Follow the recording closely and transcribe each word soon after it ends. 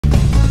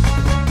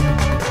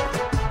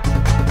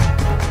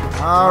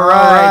All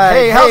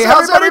right. Hey,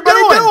 how's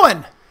everybody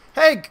doing?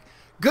 Hey,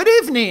 good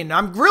evening.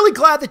 I'm really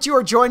glad that you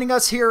are joining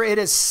us here. It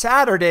is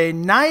Saturday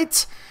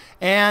night,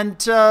 and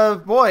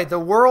boy, the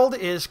world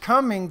is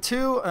coming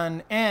to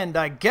an end,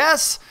 I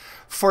guess,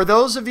 for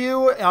those of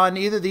you on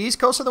either the East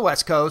Coast or the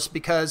West Coast,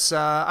 because,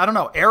 I don't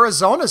know,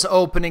 Arizona's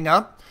opening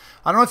up.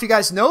 I don't know if you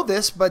guys know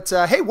this, but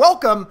hey,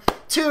 welcome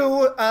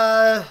to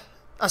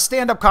a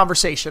stand-up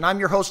conversation. I'm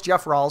your host,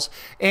 Jef Rawls,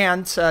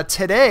 and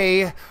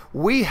today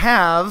we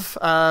have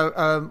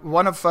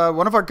one of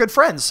our good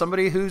friends,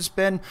 somebody who's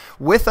been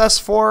with us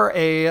for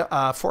a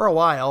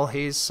while.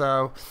 He's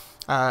a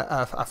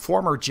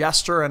former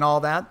jester and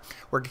all that.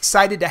 We're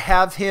excited to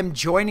have him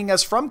joining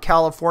us from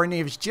California.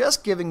 He was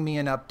just giving me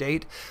an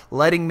update,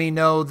 letting me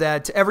know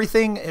that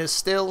everything is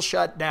still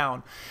shut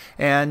down.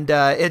 And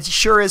it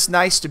sure is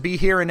nice to be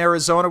here in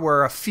Arizona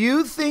where a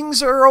few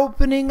things are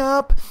opening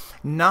up.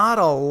 Not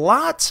a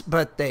lot,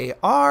 but they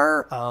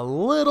are a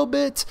little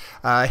bit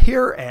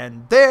here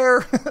and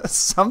there.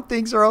 Some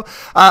things are.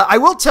 I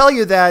will tell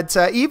you that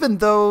even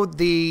though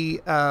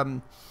the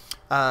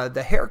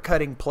hair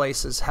cutting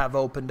places have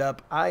opened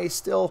up, I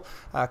still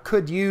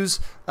could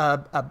use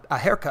a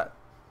haircut.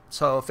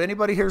 So if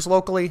anybody here's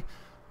locally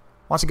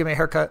wants to give me a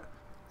haircut,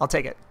 I'll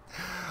take it.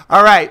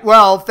 All right.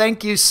 Well,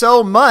 thank you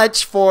so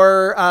much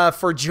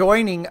for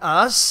joining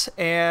us,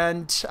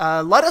 and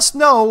let us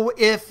know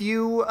if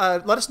you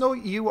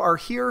you are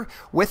here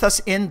with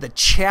us in the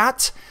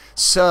chat.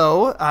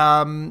 So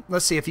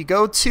let's see. If you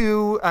go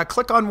to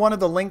click on one of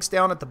the links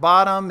down at the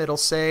bottom, it'll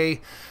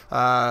say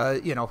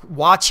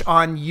watch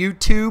on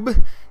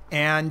YouTube,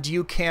 and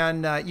you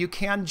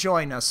can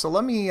join us. So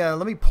let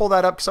me pull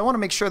that up because I want to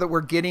make sure that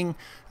we're getting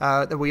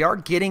we are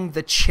getting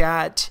the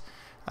chat.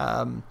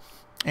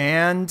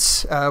 And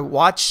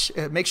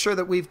make sure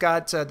that we've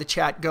got the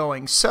chat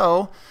going.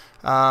 So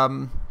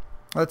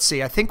let's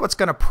see. I think what's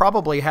going to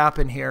probably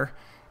happen here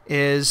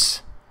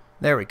is,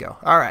 there we go.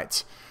 All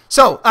right.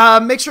 So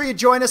make sure you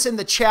join us in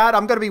the chat.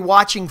 I'm going to be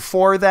watching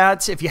for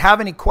that. If you have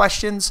any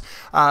questions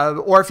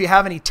or if you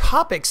have any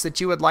topics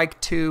that you would like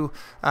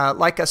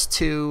us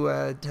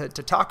to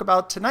talk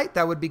about tonight,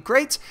 that would be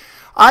great.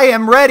 I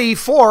am ready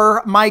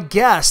for my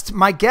guest.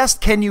 My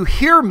guest, can you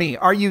hear me?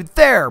 Are you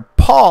there,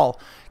 Paul?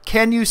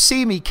 Can you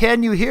see me?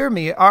 Can you hear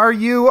me? Are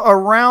you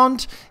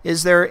around?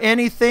 Is there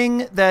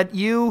anything that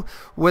you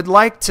would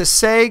like to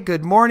say?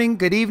 Good morning,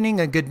 good evening,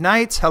 and good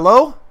night.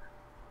 Hello?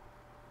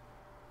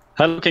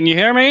 Hello, can you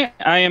hear me?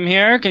 I am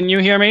here. Can you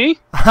hear me?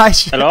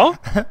 Hello?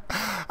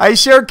 I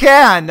sure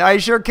can. I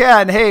sure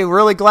can. Hey,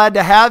 really glad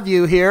to have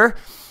you here.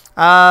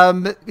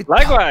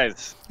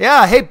 Likewise.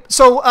 Yeah. Hey,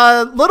 so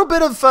a little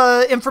bit of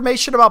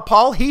information about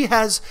Paul. He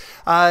has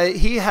joined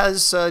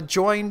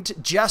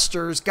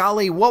JesterZ.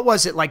 Golly, what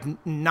was it, like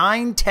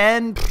 9,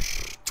 10,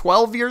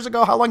 12 years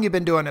ago? How long you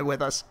been doing it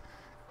with us?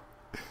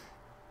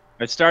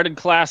 I started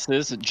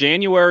classes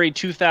January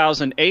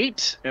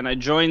 2008, and I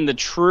joined the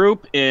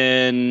troupe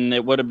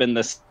it would have been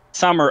the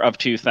summer of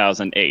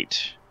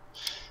 2008.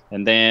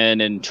 And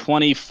then in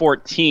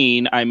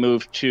 2014, I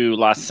moved to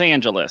Los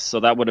Angeles. So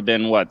that would have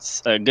been,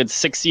 what, a good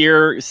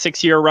six-year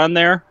run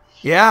there?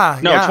 Yeah.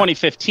 No, yeah.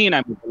 2015,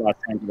 I moved to Los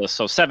Angeles,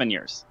 so 7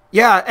 years.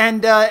 Yeah,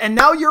 and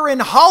now you're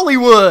in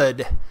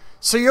Hollywood.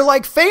 So you're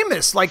like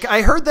famous. Like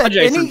I heard that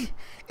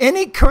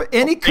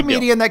any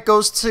comedian that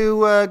goes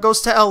to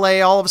LA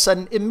all of a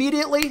sudden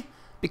immediately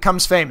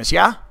becomes famous.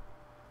 Yeah.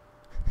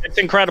 It's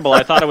incredible.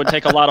 I thought it would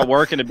take a lot of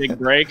work and a big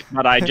break,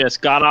 but I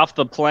just got off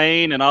the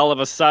plane, and all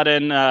of a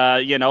sudden,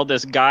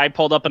 this guy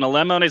pulled up in a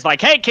limo, and he's like,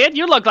 "Hey, kid,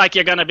 you look like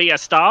you're going to be a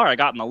star." I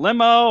got in the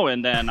limo,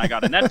 and then I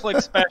got a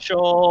Netflix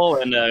special,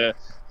 and then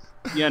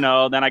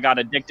I got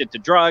addicted to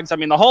drugs. I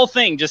mean, the whole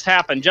thing just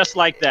happened just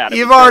like that.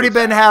 You've already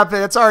been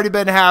happening. It's already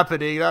been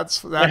happening.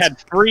 That's. I had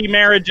 3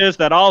 marriages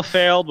that all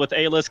failed with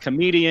A-list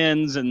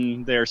comedians,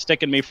 and they're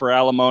sticking me for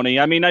alimony.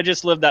 I mean, I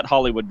just lived that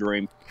Hollywood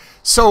dream.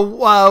 So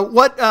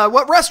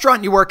what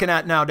restaurant you working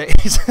at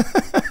nowadays?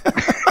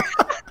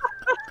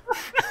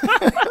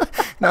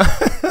 No.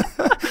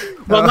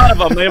 Well, none of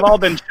them. They've all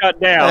been shut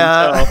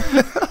down.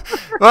 So.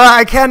 Well,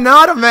 I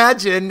cannot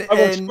imagine. I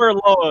was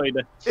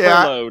furloughed.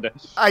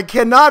 I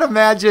cannot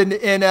imagine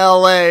in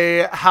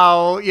LA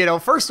how,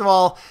 first of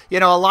all, a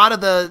lot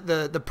of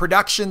the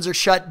productions are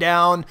shut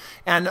down.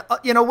 And,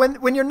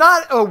 when you're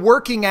not a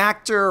working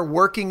actor or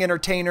working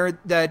entertainer,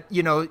 that,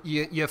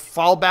 you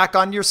fall back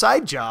on your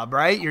side job,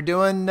 right? You're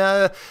doing,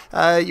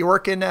 you're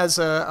working as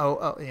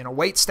a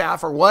wait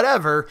staff or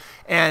whatever.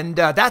 And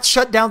that's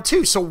shut down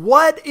too. So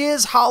what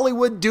is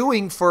Hollywood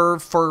doing for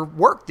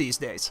work these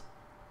days?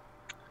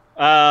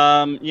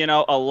 A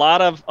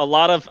lot of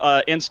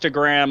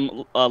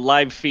Instagram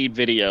live feed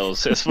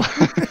videos.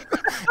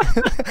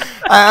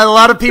 A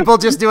lot of people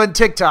just doing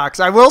TikToks.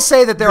 I will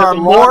say that there are a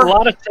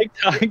lot of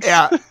TikToks.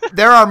 Yeah,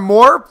 there are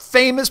more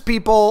famous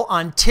people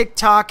on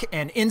TikTok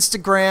and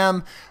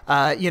Instagram.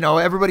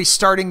 Everybody's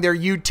starting their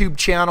YouTube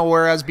channel,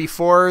 whereas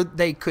before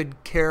they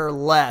could care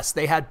less.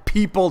 They had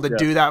people to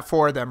do that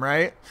for them,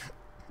 right?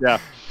 Yeah.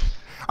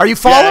 Are you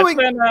following?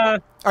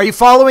 Are you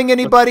following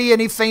anybody,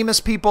 any famous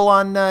people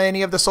on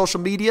any of the social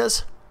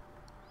medias?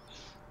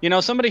 You know,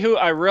 somebody who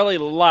I really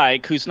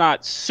like, who's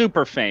not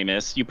super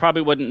famous. You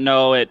probably wouldn't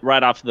know it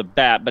right off the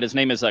bat, but his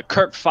name is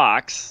Kurt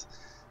Fox.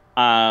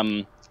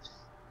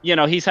 You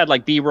know, he's had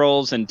like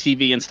B-rolls and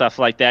TV and stuff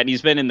like that. And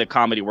he's been in the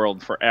comedy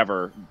world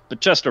forever,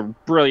 but just a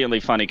brilliantly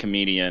funny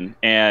comedian.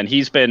 And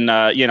he's been,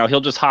 you know,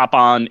 he'll just hop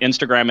on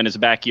Instagram in his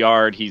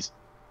backyard. He's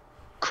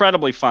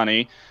incredibly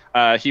funny.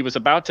 He was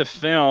about to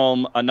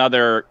film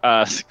another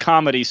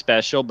comedy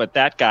special, but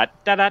that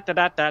got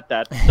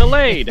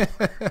delayed.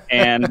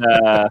 And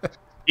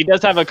he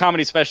does have a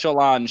comedy special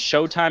on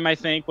Showtime, I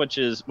think, which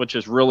is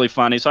really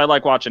funny. So I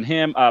like watching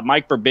him.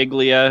 Mike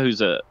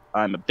Birbiglia,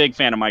 I'm a big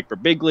fan of Mike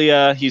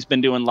Birbiglia. He's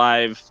been doing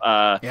live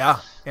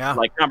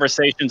like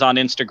conversations on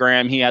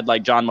Instagram. He had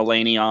like John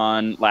Mulaney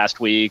on last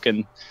week,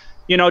 and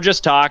you know,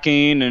 just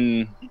talking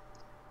and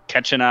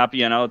catching up.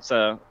 You know,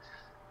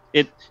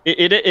 it's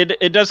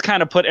it does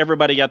kind of put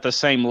everybody at the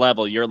same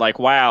level. You're like,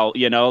 wow,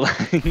 you know,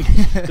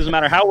 doesn't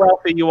matter how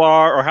wealthy you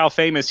are or how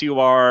famous you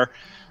are.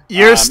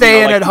 You're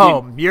staying at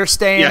home. You're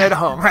staying at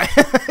home, right?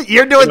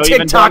 You're doing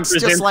TikToks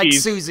just like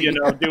Susie. You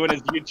know, doing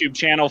his YouTube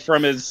channel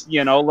from his,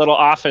 you know, little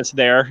office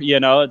there. You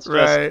know, it's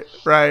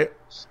just right.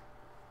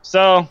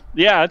 So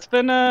yeah, it's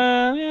been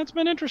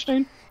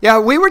interesting. Yeah,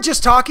 we were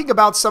just talking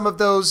about some of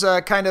those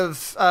kind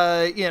of,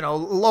 you know,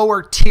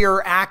 lower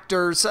tier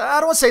actors. I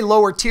don't want to say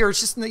lower tier.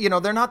 It's just, you know,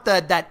 they're not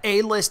that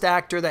A-list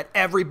actor that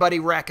everybody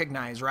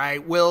recognizes,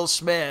 right? Will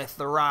Smith,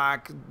 The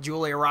Rock,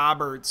 Julia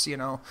Roberts, you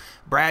know,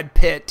 Brad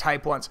Pitt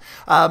type ones.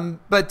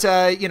 But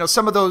you know,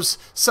 some of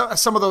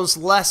those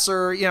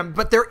lesser, you know,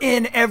 but they're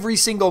in every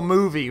single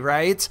movie,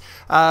 right?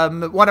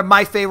 One of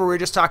my favorite, we were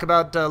just talking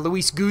about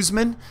Luis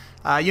Guzman.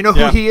 You know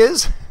who he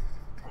is?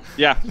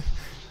 Yeah.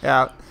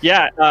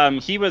 Yeah,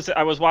 he was.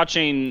 I was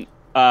watching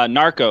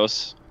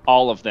Narcos,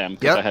 all of them,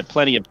 because I had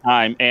plenty of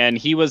time, and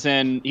he was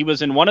in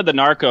one of the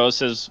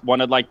Narcos as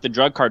one of like the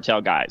drug cartel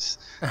guys.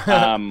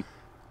 And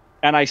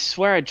I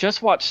swear I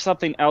just watched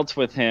something else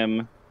with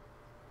him,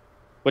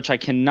 which I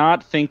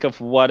cannot think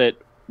of what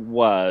it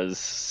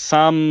was.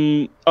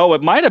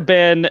 It might have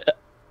been.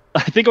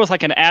 I think it was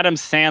like an Adam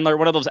Sandler,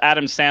 one of those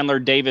Adam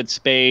Sandler, David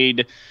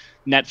Spade,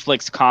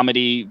 Netflix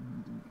comedy.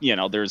 You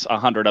know, there's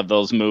 100 of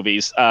those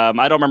movies. I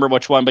don't remember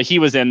which one, but he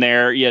was in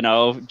there, you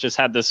know, just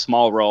had this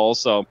small role.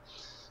 So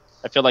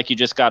I feel like you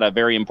just got a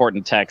very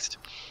important text.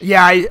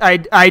 Yeah,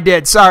 I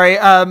did. Sorry.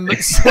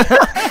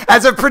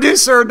 As a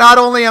producer, not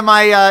only am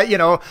I, you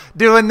know,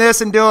 doing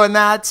this and doing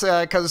that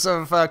because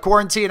of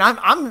quarantine,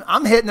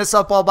 I'm hitting this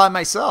up all by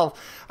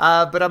myself.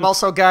 But I've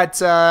also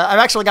got, I've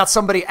actually got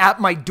somebody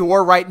at my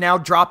door right now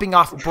dropping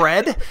off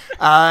bread.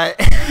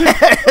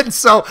 And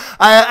so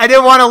I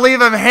didn't want to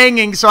leave him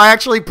hanging. So I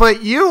actually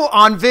put you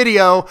on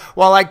video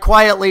while I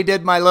quietly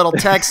did my little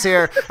text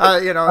here.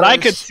 You know, but I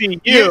could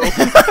see you.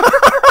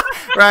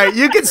 Right.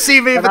 You can see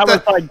me, but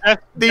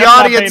the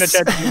audience.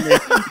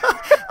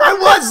 I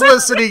was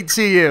listening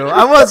to you.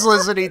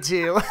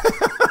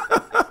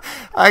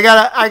 I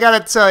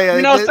gotta tell you.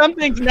 You know, some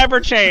things never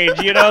change.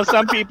 You know,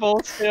 some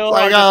people still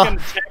are just going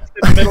to text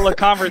in the middle of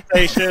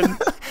conversation.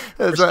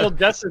 We're still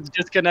just as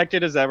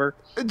disconnected as ever.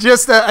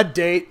 Just a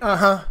date.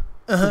 Yeah,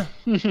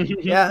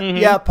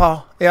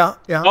 Paul. Yeah.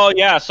 Oh,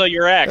 yeah. So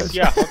your ex.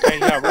 Yeah. Okay.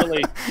 Yeah.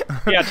 Really.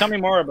 Yeah. Tell me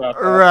more about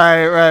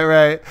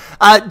that.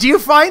 Right. Do you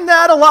find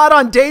that a lot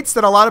on dates,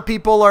 that a lot of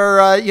people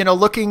are, you know,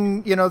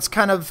 looking, you know, it's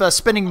kind of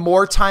spending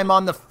more time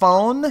on the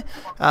phone?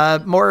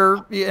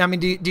 More. I mean,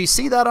 do you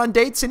see that on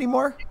dates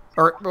anymore?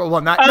 Or,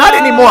 well, not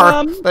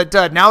anymore, but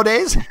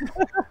nowadays?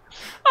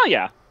 Oh,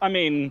 yeah. I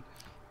mean,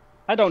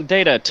 I don't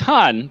date a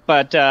ton,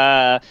 but,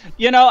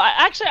 you know,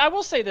 I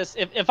will say this.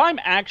 If I'm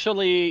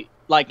actually,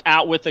 like,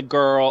 out with a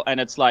girl and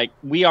it's like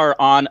we are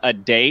on a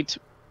date,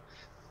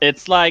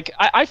 it's like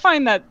I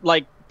find that,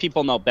 like,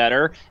 people know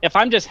better. If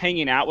I'm just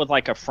hanging out with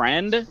like a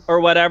friend or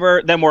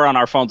whatever, then we're on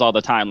our phones all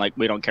the time. Like,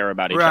 we don't care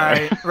about each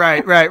other.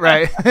 Right.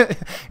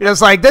 You know, it's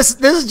like this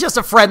is just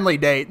a friendly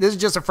date. This is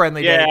just a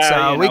friendly date.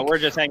 So you know, we're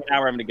just hanging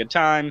out, we're having a good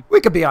time.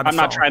 We could be on the phone.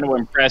 I'm not trying to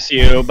impress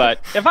you, but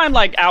if I'm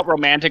like out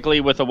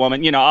romantically with a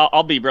woman, you know,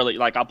 I'll be really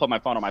like, I'll put my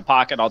phone in my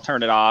pocket, I'll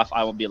turn it off.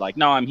 I will be like,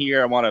 no, I'm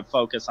here. I want to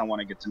focus. I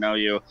want to get to know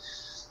you.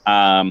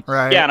 Yeah,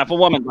 and if a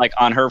woman's like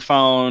on her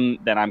phone,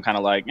 then I'm kind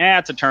of like,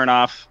 it's a turn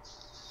off.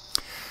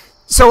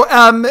 So,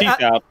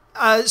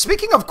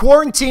 speaking of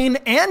quarantine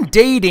and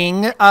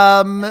dating,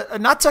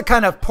 not to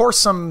kind of pour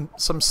some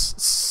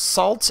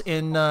salt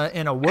in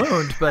a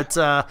wound, but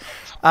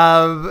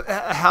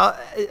how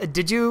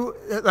did you?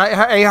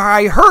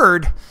 I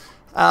heard.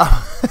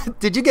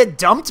 Did you get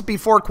dumped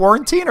before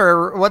quarantine,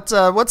 or what's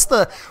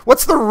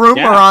the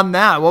rumor on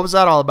that? What was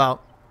that all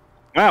about?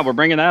 Wow, we're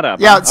bringing that up.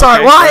 Yeah, huh? Sorry.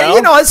 Okay, well,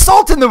 you know, it's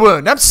salt in the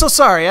wound. I'm so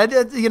sorry.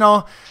 You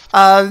know,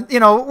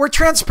 we're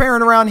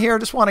transparent around here.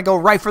 Just want to go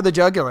right for the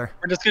jugular.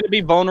 We're just going to be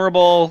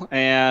vulnerable,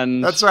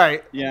 and that's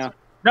right. Yeah.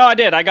 No, I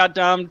did. I got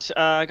dumped.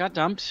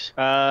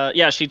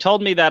 Yeah, she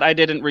told me that I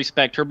didn't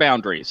respect her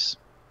boundaries.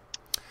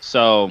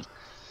 So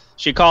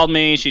She called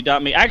me. She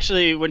dumped me.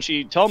 Actually, when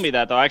she told me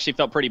that, though, I actually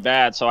felt pretty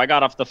bad. So I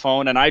got off the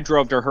phone and I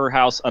drove to her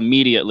house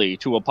immediately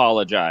to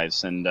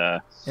apologize. And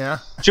yeah,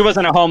 she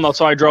wasn't at home, though,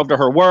 so I drove to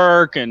her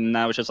work. And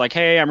I was just like,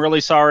 hey, I'm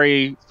really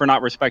sorry for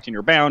not respecting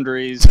your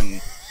boundaries.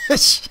 And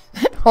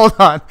hold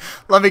on.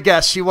 Let me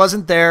guess. She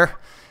wasn't there.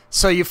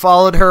 So you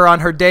followed her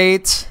on her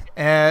date.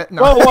 No.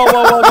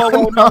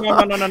 Whoa. No.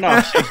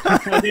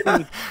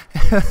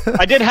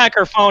 I did hack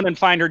her phone and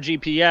find her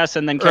GPS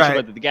and then catch her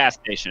at the gas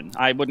station.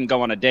 I wouldn't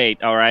go on a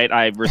date, all right?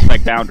 I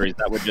respect boundaries.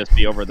 That would just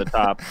be over the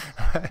top.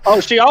 Oh,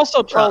 she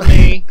also told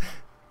me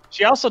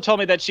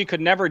that she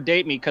could never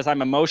date me because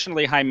I'm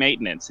emotionally high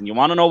maintenance. And you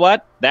want to know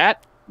what?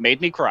 That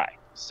made me cry.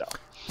 So.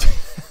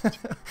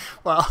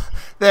 Well,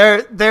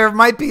 there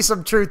might be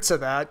some truth to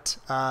that.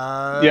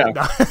 Yeah.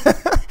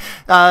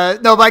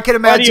 No, but I can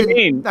imagine. What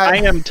do you mean? I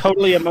am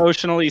totally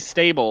emotionally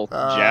stable,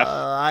 Jeff.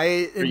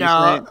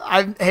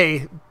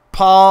 Hey,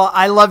 Paul,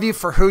 I love you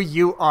for who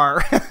you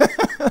are.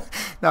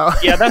 No.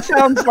 Yeah, that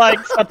sounds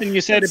like something you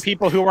say to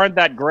people who aren't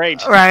that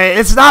great. Right.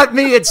 It's not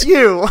me. It's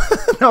you.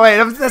 No,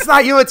 wait. That's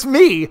not you. It's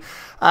me.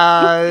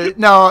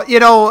 No, you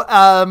know,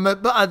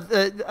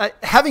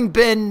 having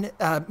been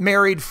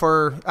married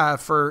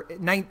for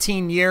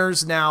 19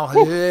 years now,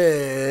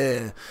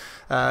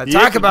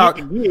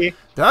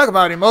 talk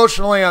about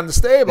emotionally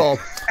unstable.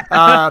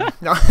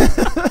 No.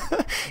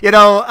 You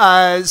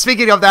know,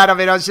 speaking of that, I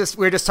mean,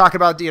 we were just talking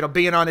about, you know,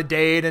 being on a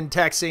date and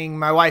texting.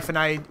 My wife and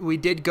I, we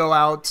did go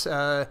out,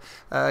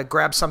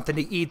 grab something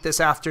to eat this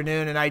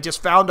afternoon, and I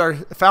just found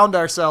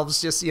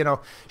ourselves just, you know,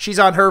 she's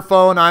on her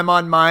phone, I'm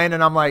on mine,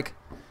 and I'm like,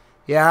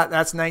 yeah,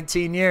 that's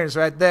 19 years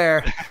right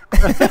there.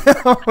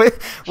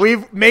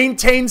 We've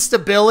maintained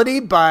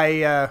stability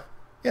by,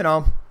 you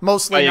know,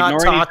 mostly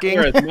not talking.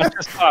 As much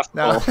as possible.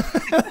 No.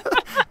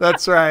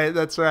 That's right.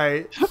 That's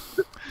right.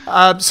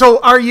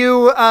 So are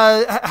you,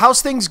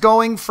 how's things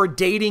going for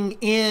dating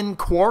in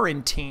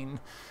quarantine?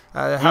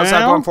 How's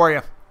that going for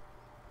you?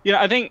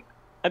 Yeah, I think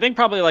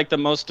probably like the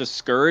most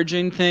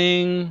discouraging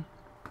thing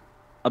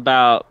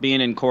about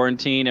being in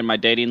quarantine and my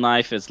dating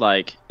life is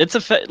like,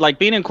 like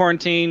being in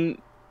quarantine,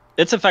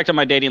 its effect on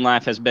my dating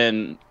life has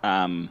been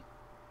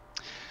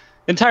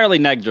entirely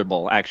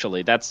negligible.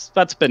 Actually, that's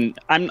been.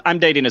 I'm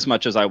dating as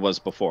much as I was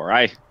before.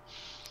 I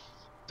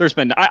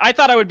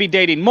thought I would be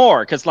dating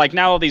more because like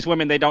now all these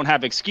women, they don't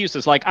have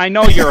excuses. Like, I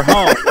know you're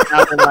home.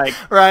 Now they're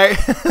like, right.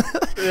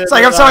 It's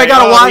like, I'm sorry, I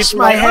gotta wash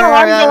my hair. Oh,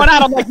 I'm going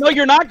out. I'm like, no,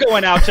 you're not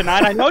going out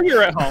tonight. I know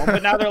you're at home.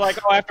 But now they're like,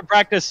 oh, I have to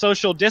practice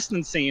social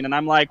distancing. And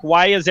I'm like,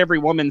 why is every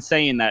woman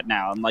saying that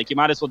now? I'm like, you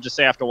might as well just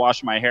say I have to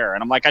wash my hair.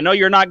 And I'm like, I know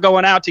you're not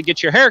going out to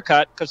get your hair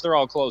cut because they're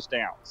all closed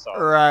down. So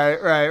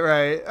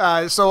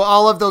Right. So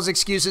all of those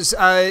excuses.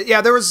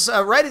 Yeah, there was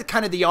right at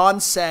kind of the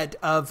onset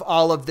of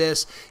all of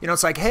this. You know,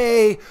 it's like,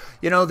 hey,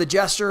 you know, the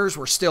Jesters,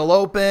 we're still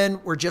open.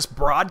 We're just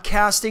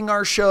broadcasting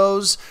our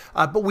shows,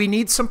 but we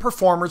need some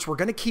performers. We're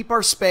going to keep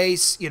our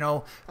space, you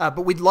know,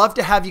 but we'd love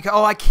to have you.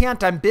 Oh, I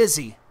can't. I'm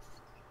busy.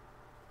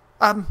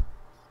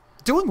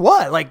 Doing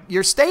what? Like,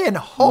 you're staying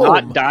home.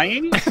 Not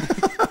dying?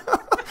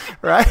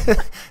 Right?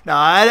 No,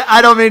 I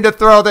don't mean to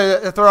throw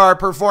our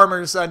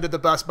performers under the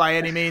bus by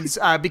any means,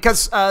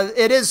 because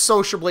it is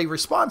sociably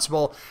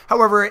responsible.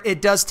 However,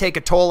 it does take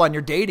a toll on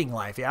your dating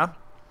life. Yeah.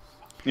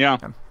 Yeah.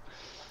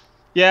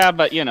 Yeah,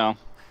 but you know,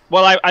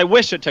 well, I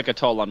wish it took a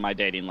toll on my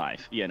dating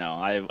life. You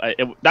know,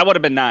 that would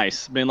have been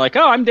nice. Being like,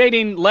 oh, I'm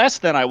dating less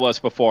than I was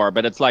before,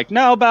 but it's like,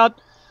 no, about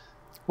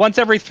once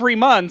every 3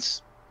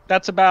 months.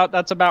 That's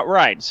about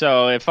right.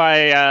 So if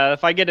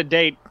I get a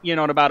date, you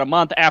know, in about a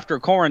month after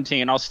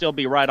quarantine, I'll still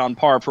be right on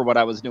par for what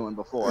I was doing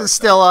before.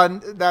 Still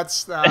on.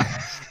 That's.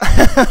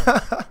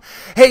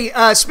 Hey,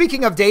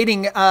 speaking of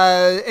dating,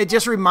 it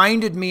just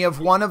reminded me of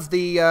one of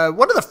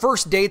the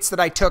first dates that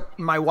I took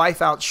my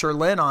wife out,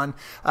 Sherlyn, on,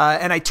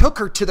 and I took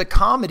her to the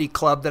comedy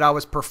club that I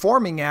was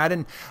performing at,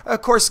 and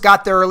of course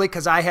got there early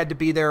because I had to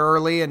be there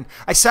early, and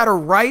I sat her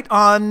right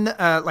on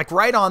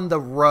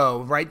the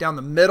row, right down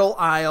the middle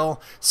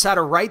aisle, sat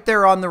her right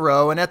there on the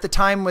row, and at the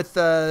time with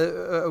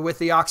the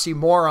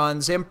Oxymorons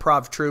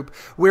improv troupe,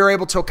 we were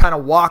able to kind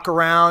of walk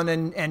around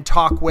and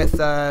talk with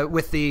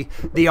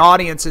the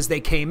audience as they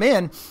came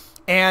in.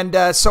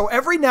 And so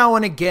every now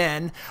and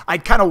again,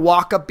 I'd kind of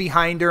walk up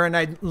behind her and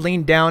I'd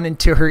lean down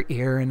into her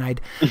ear and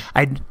I'd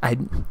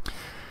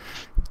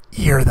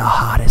you're the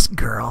hottest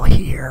girl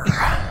here.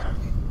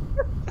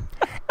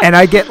 And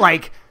I get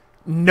like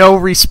no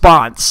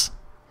response.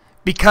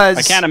 Because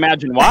I can't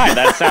imagine why.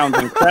 That sounds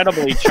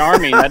incredibly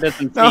charming. That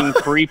doesn't seem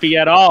creepy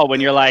at all when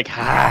you're like,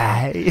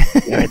 hi,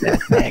 you're the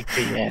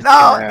sexiest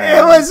No, girl.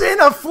 It was in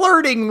a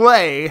flirting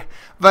way.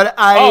 But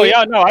Oh,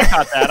 yeah, no, I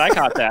caught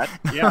that.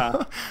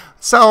 Yeah.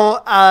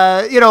 So,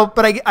 you know,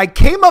 but I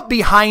came up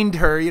behind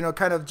her, you know,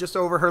 kind of just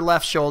over her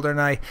left shoulder, and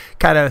I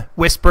kind of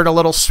whispered a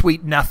little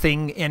sweet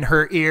nothing in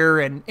her ear,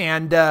 and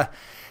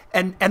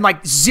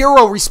like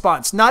zero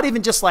response. Not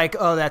even just like,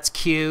 oh, that's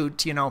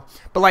cute, you know,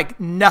 but like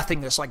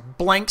nothing. This like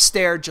blank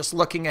stare, just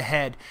looking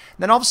ahead. And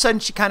then all of a sudden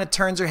she kind of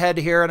turns her head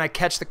here, and I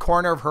catch the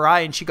corner of her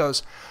eye, and she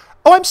goes,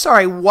 oh, I'm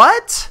sorry,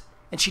 what?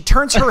 And she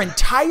turns her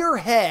entire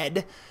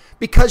head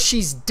because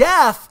she's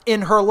deaf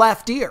in her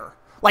left ear.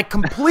 Like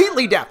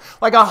completely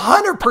deaf, like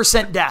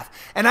 100%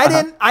 deaf. And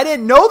I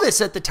didn't know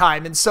this at the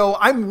time. And so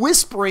I'm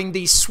whispering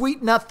these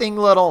sweet nothing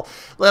little,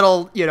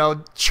 you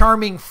know,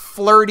 charming,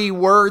 flirty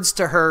words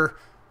to her.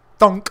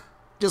 Thunk,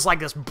 just like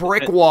this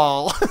brick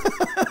wall.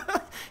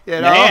 You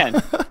know?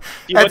 Man,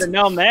 you would have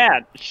known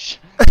that.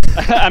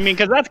 I mean,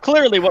 because that's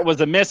clearly what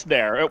was amiss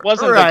there. It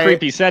wasn't the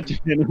creepy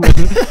sentiment.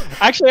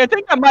 Actually, I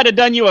think I might have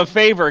done you a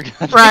favor.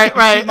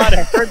 Right. You might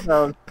have heard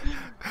those.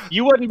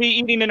 You wouldn't be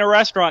eating in a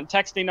restaurant,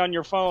 texting on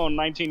your phone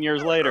 19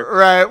 years later.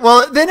 Right.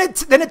 Well, then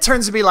it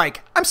turns to be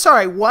like, I'm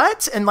sorry,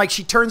 what? And like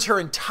she turns her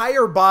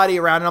entire body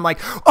around and I'm like,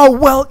 oh,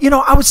 well, you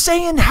know, I was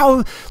saying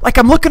how like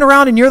I'm looking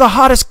around and you're the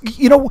hottest,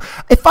 you know,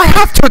 if I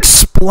have to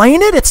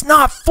explain it, it's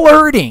not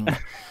flirting.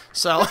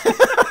 So,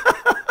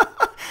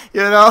 you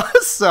know,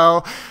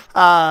 so...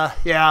 yeah,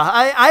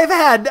 I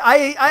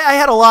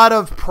had a lot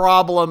of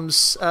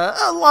problems,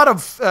 a lot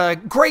of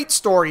great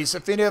stories.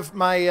 If any of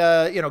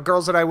my you know,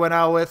 girls that I went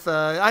out with,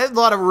 I had a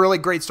lot of really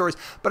great stories,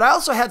 but I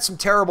also had some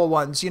terrible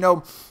ones. You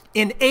know,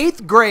 in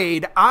 8th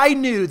grade, I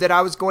knew that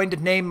I was going to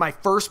name my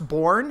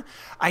firstborn.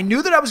 I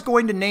knew that I was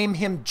going to name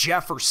him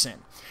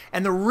Jefferson.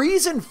 And the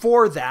reason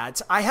for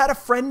that, I had a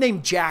friend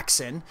named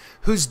Jackson,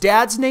 whose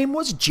dad's name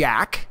was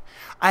Jack.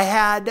 I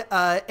had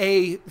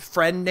a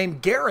friend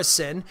named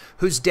Garrison,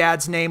 whose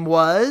dad's name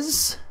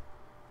was...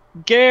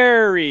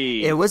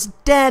 Gary. It was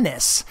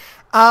Dennis.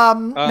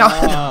 No.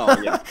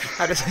 Yeah.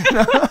 It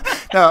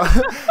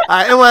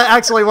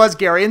actually was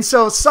Gary. And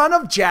so son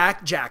of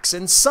Jack,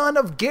 Jackson, son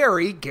of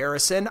Gary,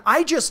 Garrison.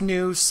 I just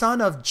knew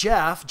son of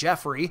Jeff,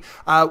 Jeffrey,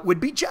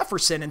 would be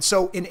Jefferson. And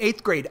so in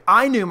 8th grade,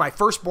 I knew my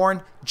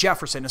firstborn,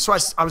 Jefferson. And so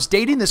I was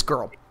dating this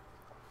girl.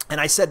 And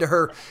I said to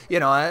her, you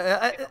know,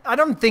 I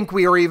don't think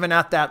we are even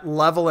at that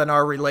level in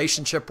our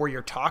relationship where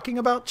you're talking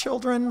about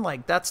children.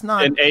 Like, that's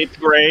not... In 8th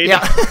grade?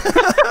 Yeah.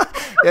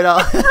 You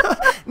know?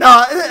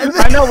 No.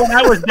 I know when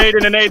I was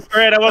dating in 8th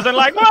grade, I wasn't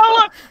like, well,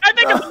 look, I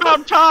think it's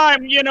about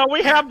time, you know,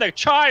 we have the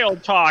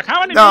child talk.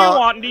 How many do you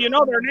want, and do you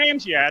know their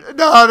names yet?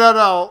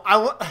 No.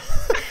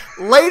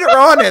 Later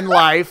on in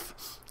life...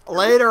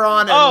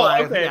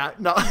 Okay. Yeah,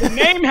 no. The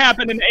name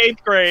happened in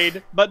 8th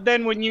grade, but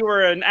then when you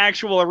were an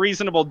actual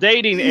reasonable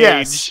dating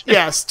age.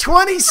 Yes,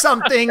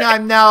 20-something,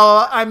 I'm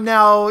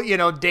now, you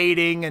know,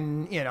 dating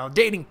and, you know,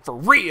 dating for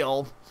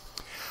real.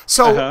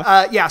 So,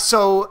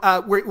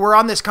 we're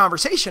on this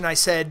conversation. I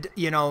said,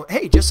 you know,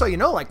 hey, just so you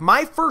know, like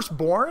my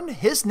firstborn,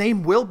 his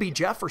name will be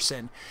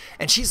Jefferson.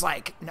 And she's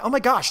like, oh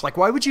my gosh, like,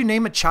 why would you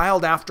name a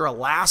child after a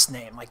last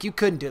name? Like you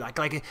couldn't do that.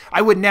 Like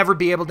I would never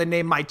be able to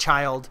name my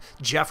child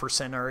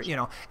Jefferson or, you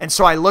know. And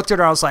so I looked at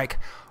her, I was like,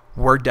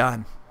 we're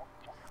done.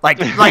 Like,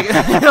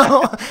 you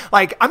know,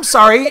 like, I'm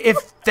sorry if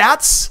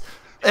that's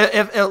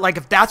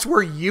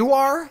where you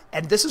are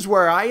and this is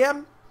where I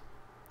am.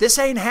 This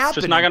ain't happening. It's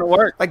just not going to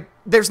work. Like,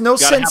 there's no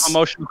sense. Gotta have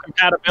emotional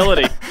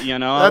compatibility, you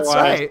know. That's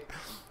right.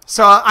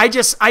 So I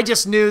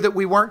just knew that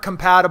we weren't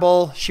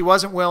compatible. She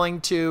wasn't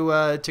willing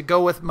to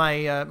go with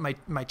my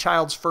my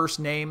child's first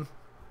name.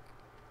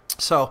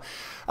 So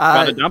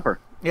got to dump her.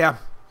 Yeah.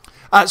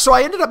 So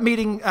I ended up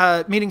meeting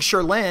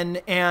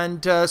Sherlyn,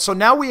 and so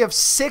now we have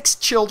 6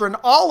 children,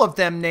 all of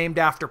them named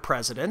after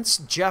presidents.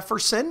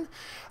 Jefferson.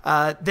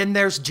 Then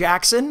there's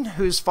Jackson,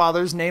 whose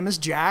father's name is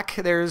Jack.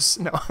 There's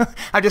no,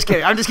 I'm just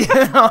kidding. No,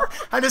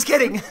 I'm just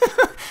kidding.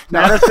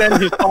 No. Madison,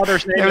 whose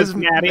father's name is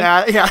Maddie.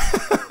 Yeah,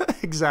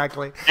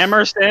 exactly.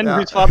 Emerson,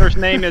 whose father's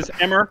name is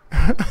Emmer.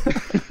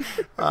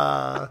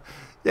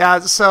 Yeah.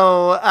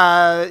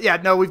 So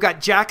no, we've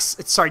got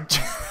Sorry,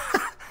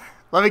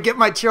 let me get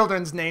my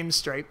children's names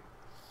straight.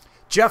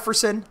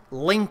 Jefferson,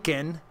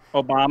 Lincoln.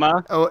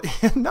 Obama. Oh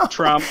no!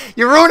 Trump.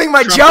 You're ruining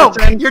my joke.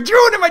 You're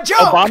ruining my joke.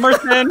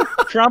 Obamerson.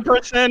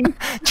 Trumperson.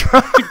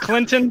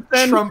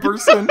 Clintonson.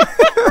 Trumperson.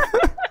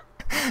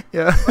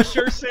 Yeah.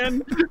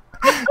 Busherson.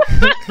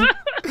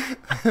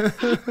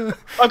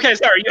 Okay,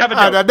 sorry. You have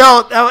a joke.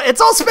 No, it's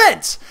all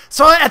spent.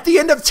 So at the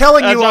end of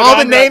telling you all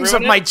the names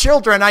of my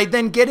children, I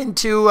then get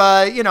into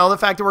you know, the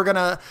fact that we're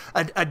gonna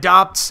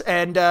adopt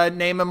and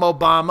name him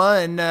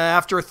Obama, and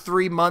after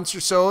 3 months or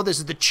so, this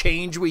is the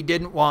change we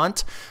didn't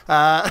want.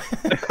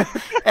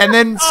 And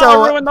then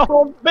I ruined the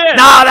whole bit.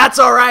 No, that's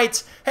all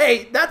right.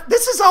 Hey,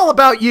 this is all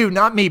about you,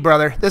 not me,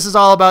 brother. This is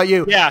all about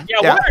you. Yeah.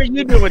 What are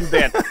you doing,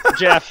 Ben,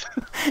 Jeff?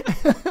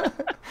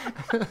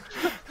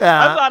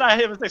 I thought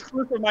it was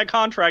exclusive in my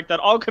contract that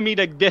all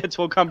comedic bits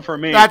will come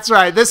from me. That's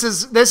right. This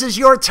is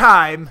your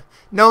time.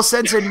 No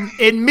sense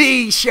in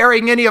me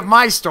sharing any of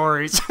my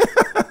stories.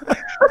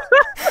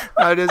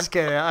 I'm just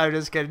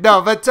kidding.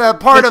 No, but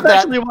part of that.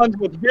 Especially ones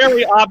with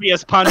very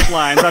obvious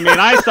punchlines. I mean,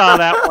 I saw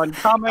that one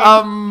coming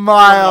a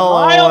mile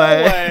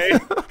away.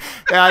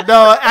 Yeah,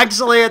 no,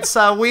 actually, it's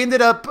we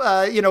ended up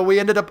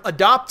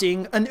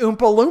adopting an Oompa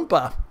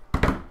Loompa.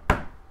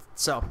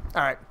 So, all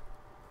right.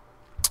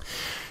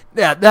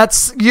 Yeah,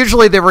 that's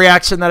usually the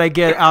reaction that I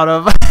get out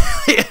of,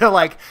 you know,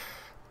 like,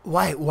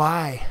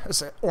 why?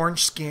 It's like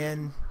orange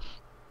skin,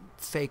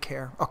 fake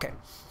hair. Okay.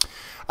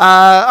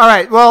 All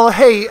right. Well,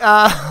 hey,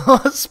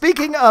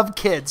 speaking of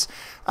kids,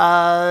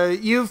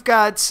 You've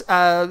got,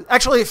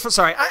 actually,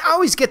 sorry, I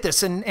always get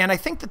this, and I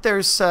think that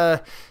there's,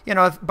 you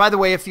know, by the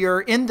way, if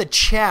you're in the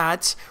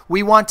chat,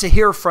 we want to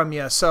hear from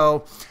you.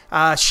 So,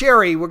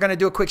 Sherry, we're going to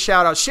do a quick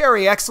shout out.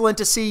 Sherry, excellent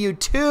to see you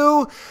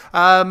too.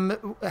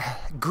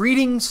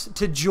 Greetings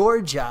to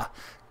Georgia.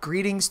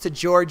 Greetings to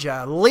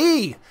Georgia.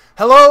 Lee,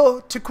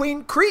 hello to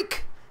Queen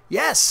Creek.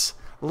 Yes.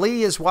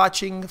 Lee is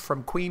watching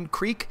from Queen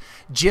Creek.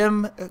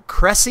 Jim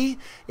Cressy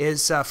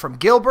is from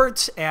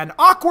Gilbert. And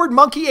Awkward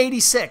Monkey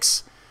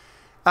 86.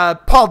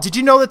 Paul, did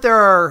you know that there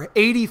are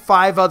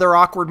 85 other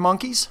awkward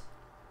monkeys?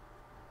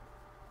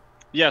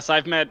 Yes,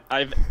 I've met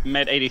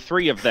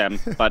 83 of them,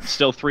 but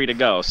still 3 to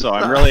go. So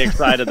I'm really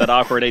excited that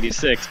Awkward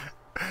 86.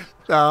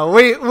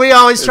 We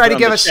always try to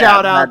give a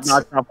shout out.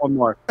 Not one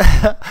more.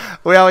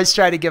 We always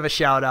try to give a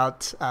shout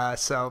out.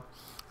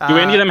 Do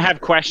any of them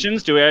have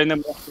questions? Do any of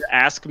them want to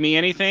ask me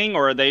anything,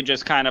 or are they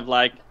just kind of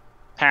like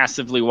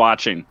passively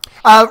watching?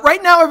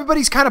 Right now,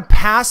 everybody's kind of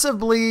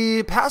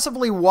passively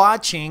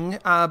watching.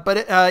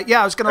 But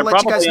yeah, I was going to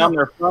let you guys know. Probably on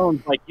their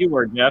phones like you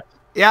were, Jeff.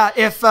 Yeah,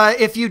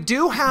 if you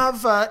do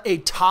have a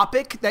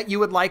topic that you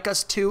would like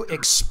us to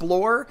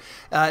explore,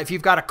 if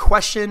you've got a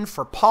question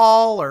for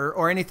Paul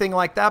or anything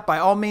like that, by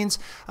all means,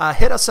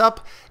 hit us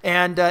up.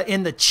 And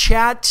in the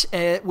chat,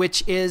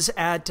 which is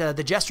at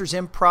the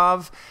JesterZ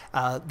Improv,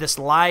 this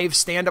live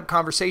stand-up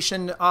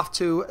conversation off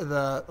to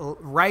the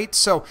right.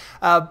 So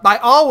by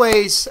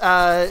always,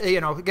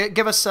 you know,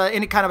 give us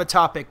any kind of a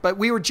topic. But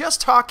we were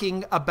just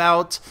talking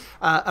about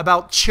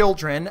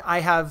children.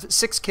 I have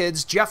 6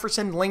 kids: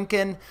 Jefferson,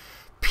 Lincoln,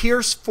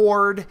 Pierce,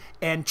 Ford,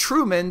 and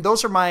Truman.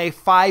 Those are my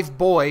 5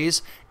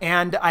 boys,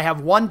 and I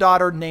have 1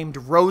 daughter named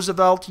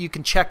Roosevelt. You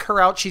can check her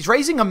out. She's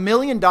raising $1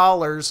 million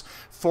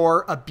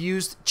for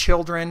abused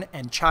children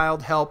and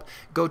child help.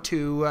 Go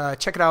to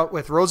check it out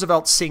with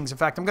Roosevelt Sings. In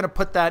fact, I'm going to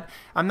put that.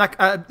 I'm not.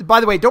 By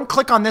the way, don't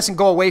click on this and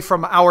go away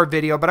from our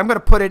video, but I'm going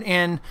to put it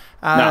in.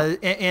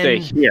 Stay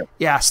here.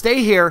 Yeah,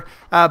 stay here.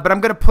 But I'm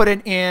going to put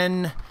it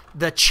in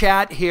the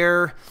chat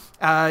here.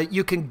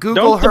 You can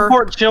Google her. Don't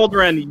support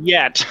children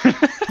yet.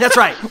 That's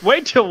right.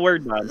 Wait till we're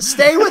done.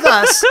 Stay with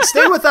us.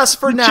 Stay with us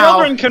for now.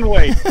 Children can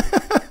wait.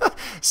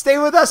 Stay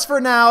with us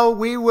for now.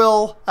 We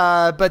will.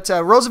 But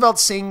Roosevelt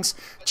Sings.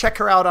 Check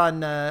her out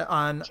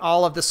on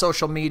all of the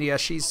social media.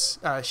 She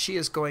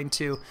is going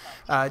to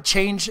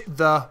change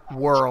the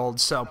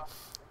world. So,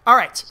 all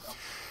right.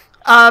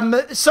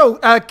 So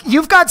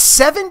you've got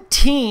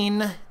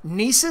 17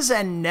 nieces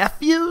and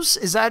nephews.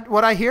 Is that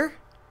what I hear?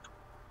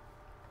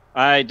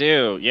 I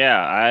do,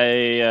 yeah.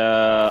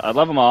 I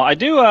love them all. I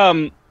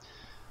do.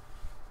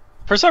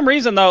 For some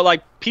reason, though,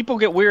 like, people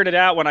get weirded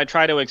out when I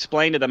try to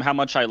explain to them how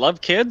much I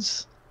love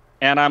kids,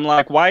 and I'm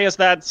like, why is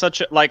that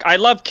such a, like, I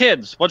love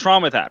kids. What's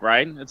wrong with that,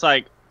 right? It's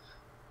like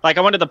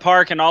I went to the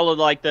park and all of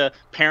like the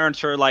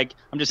parents are like,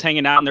 I'm just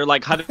hanging out and they're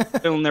like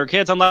hugging their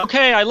kids. I'm like,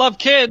 okay, I love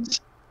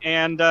kids,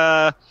 and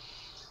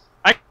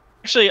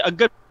actually a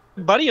good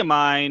buddy of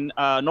mine,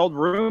 an old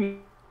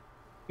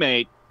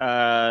roommate.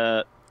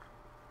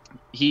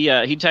 He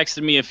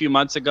texted me a few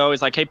months ago.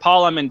 He's like, hey,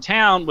 Paul, I'm in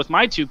town with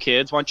my 2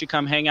 kids. Why don't you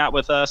come hang out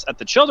with us at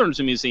the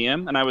Children's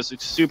Museum? And I was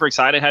super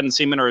excited. Hadn't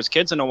seen him or his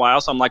kids in a while.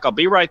 So I'm like, I'll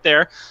be right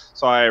there.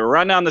 So I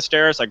run down the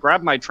stairs. I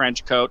grab my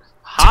trench coat,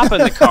 hop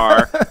in the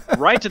car,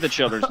 right to the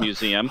Children's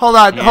Museum. Hold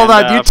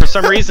on. For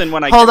some reason,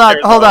 when I hold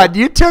on.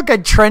 You took a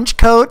trench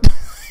coat?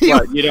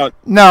 What, you don't?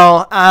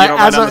 No. You don't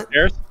run down the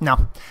stairs?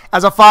 No.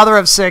 As a father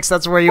of 6,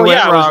 that's where you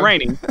went wrong. Yeah, it was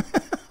raining.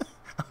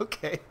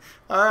 Okay.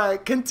 All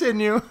right.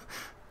 Continue.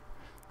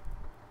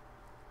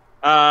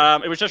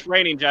 It was just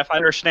raining, Jeff. I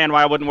understand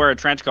why I wouldn't wear a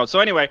trench coat. So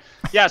anyway,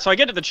 yeah, so I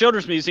get to the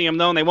Children's Museum,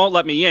 though, and they won't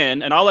let me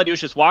in. And all I do is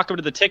just walk over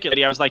to the ticket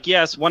lady. I was like,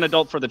 yes, 1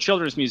 adult for the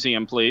Children's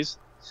Museum, please.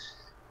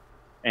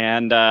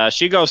 And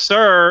she goes,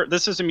 sir,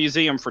 this is a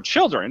museum for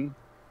children. And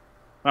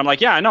I'm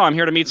like, yeah, I know. I'm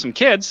here to meet some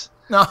kids.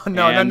 No.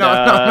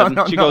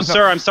 She goes,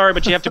 sir, I'm sorry,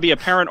 but you have to be a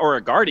parent or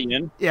a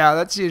guardian. Yeah,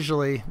 that's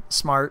usually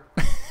smart.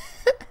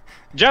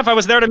 Jeff, I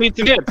was there to meet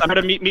some kids. I'm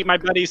here to meet my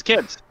buddy's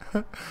kids.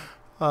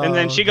 And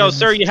then she goes,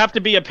 sir, you have to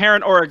be a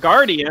parent or a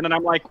guardian. And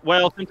I'm like,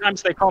 well,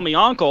 sometimes they call me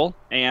uncle.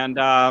 And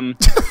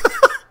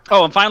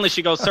and finally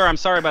she goes, sir, I'm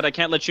sorry, but I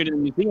can't let you into the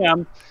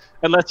museum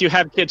unless you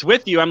have kids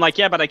with you. I'm like,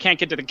 yeah, but I can't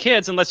get to the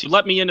kids unless you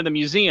let me into the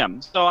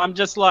museum. So I'm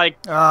just like,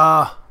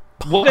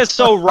 what is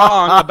so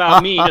wrong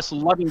about me just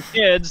loving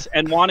kids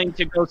and wanting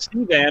to go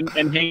see them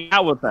and hang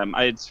out with them?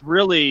 It's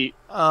really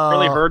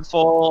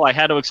hurtful. I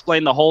had to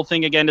explain the whole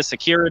thing again to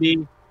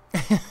security.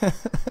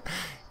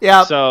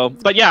 Yeah. So,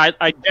 but yeah,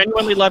 I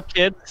genuinely love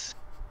kids.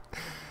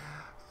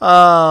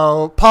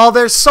 Oh, Paul,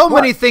 there's so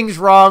many things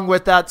wrong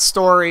with that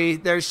story.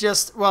 There's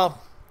just,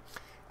 well,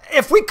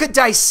 if we could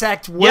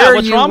dissect where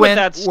you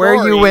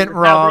went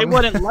wrong. They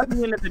wouldn't let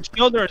me into the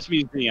Children's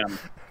Museum.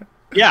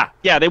 Yeah,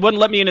 they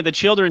wouldn't let me into the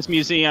Children's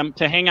Museum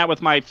to hang out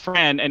with my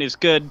friend and his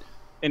kids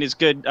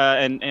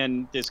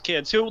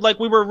who, like,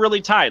 we were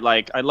really tight.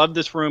 Like, I love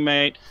this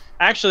roommate.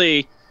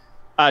 Actually,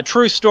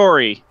 true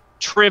story,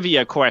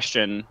 trivia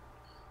question.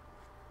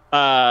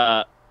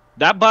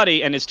 That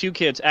buddy and his 2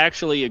 kids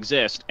actually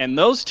exist, and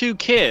those 2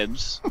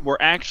 kids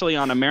were actually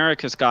on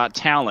America's Got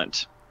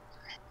Talent.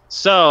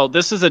 So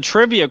this is a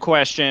trivia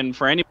question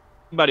for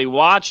anybody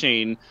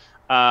watching.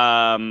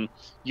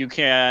 You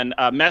can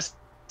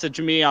message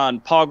me on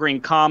Paul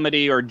Green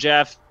Comedy or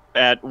Jeff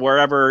at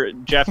wherever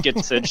Jeff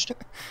gets it.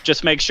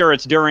 Just make sure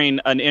it's during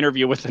an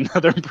interview with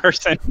another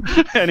person,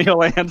 and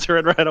he'll answer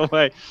it right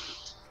away.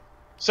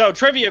 So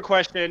trivia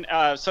question.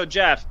 So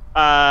Jeff,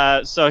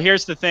 so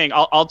here's the thing.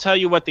 I'll tell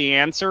you what the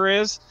answer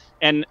is.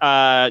 And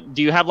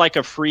do you have like a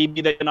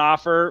freebie that you can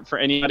offer for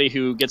anybody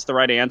who gets the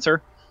right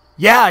answer?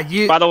 Yeah.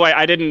 By the way,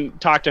 I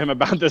didn't talk to him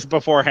about this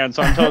beforehand,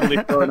 so I'm totally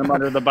throwing him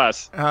under the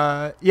bus.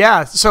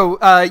 Yeah.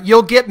 So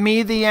you'll get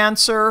me the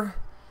answer.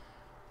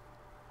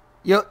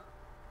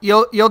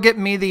 You'll get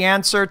me the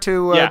answer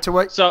to what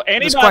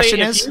this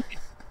question is.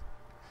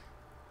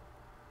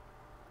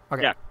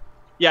 Okay. Yeah.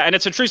 Yeah, and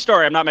it's a true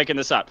story. I'm not making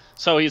this up.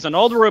 So he's an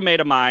old roommate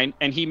of mine,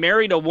 and he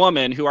married a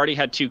woman who already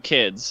had 2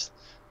 kids.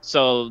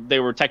 So they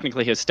were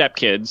technically his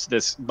stepkids,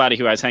 this buddy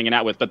who I was hanging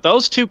out with. But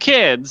those 2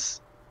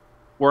 kids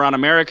were on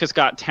America's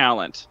Got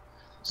Talent.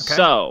 Okay.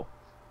 So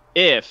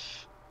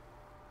if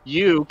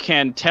you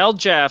can tell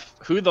Jeff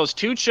who those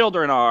 2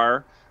 children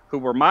are, who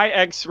were my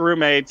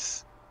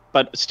ex-roommates,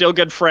 but still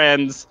good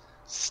friends,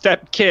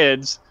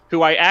 stepkids,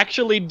 who I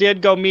actually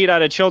did go meet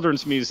at a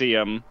children's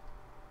museum,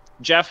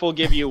 Jeff will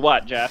give you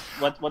what, Jeff?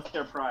 What's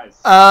their prize?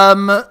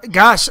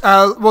 Gosh,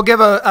 we'll give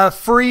a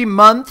free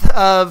month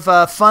of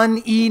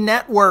fun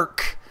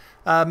eNetwork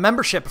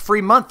membership. A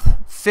free month,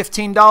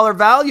 $15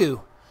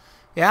 value.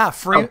 Yeah,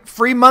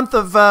 free month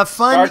of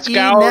fun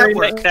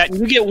eNetwork.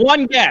 You get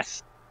 1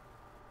 guess.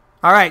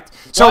 All right.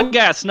 So 1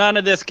 guess. None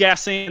of this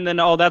guessing. And then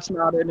that's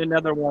not in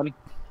another one.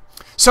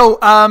 So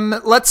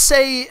let's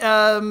say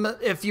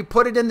if you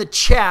put it in the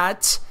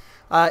chat.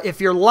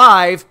 If you're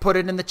live, put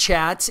it in the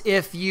chat.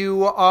 If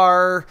you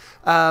are,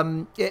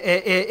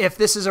 if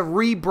this is a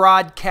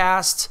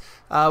rebroadcast,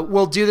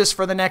 we'll do this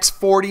for the next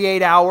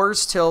 48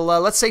 hours till,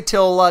 let's say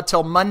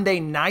till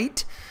Monday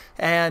night.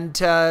 And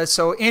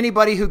so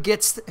anybody who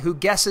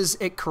guesses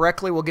it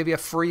correctly, will give you a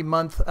free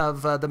month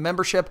of the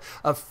membership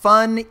of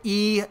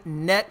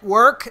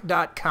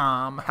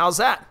funenetwork.com. How's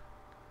that?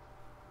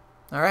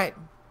 All right.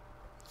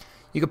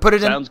 You can put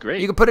it Sounds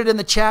great. You can put it in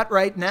the chat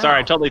right now. Sorry,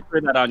 I totally threw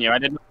that on you. I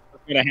didn't know what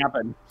was going to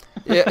happen.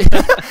 Yeah.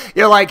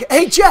 You're like,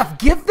 hey, Jeff,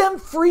 give them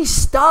free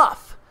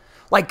stuff.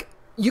 Like,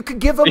 you could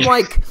give them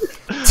like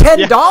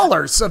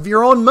 $10 of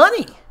your own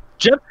money.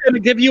 Jeff's going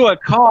to give you a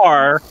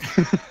car.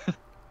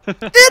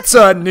 It's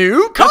a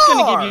new car. Jeff's going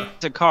to give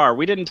you a car.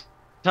 We didn't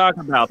talk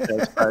about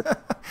this, but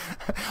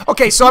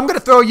okay, so I'm going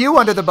to throw you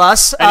under the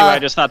bus. Anyway, I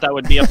just thought that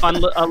would be a fun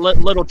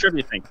little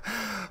trivia thing.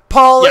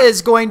 Paul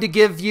is going to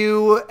give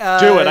you...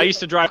 do it. I used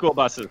to drive school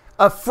buses.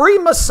 A free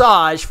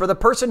massage for the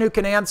person who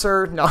can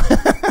answer... No.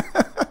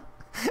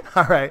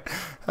 All right.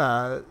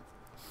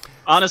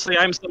 Honestly,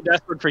 I'm so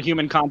desperate for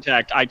human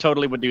contact. I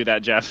totally would do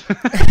that, Jeff.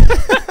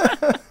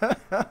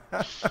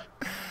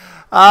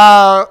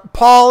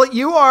 Paul,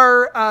 you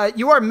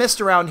are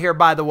missed around here,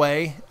 by the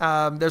way.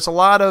 There's a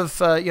lot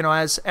of,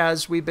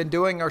 as we've been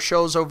doing our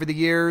shows over the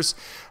years,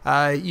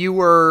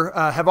 you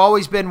have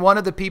always been one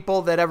of the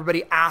people that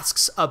everybody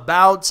asks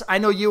about. I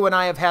know you and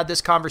I have had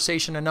this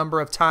conversation a number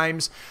of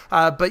times,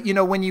 but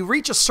when you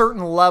reach a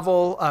certain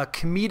level,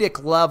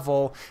 comedic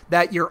level,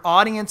 that your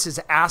audience is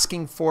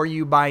asking for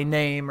you by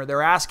name, or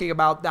they're asking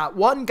about that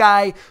one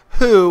guy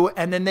who,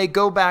 and then they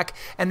go back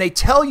and they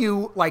tell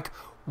you like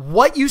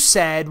what you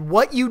said,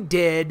 what you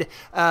did,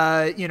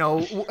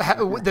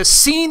 the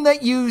scene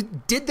that you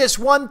did this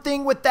one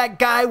thing with that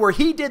guy where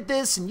he did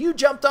this and you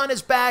jumped on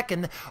his back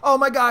and, oh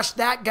my gosh,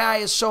 that guy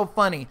is so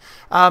funny.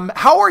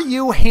 How are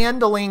you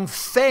handling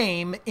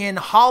fame in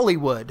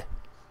Hollywood?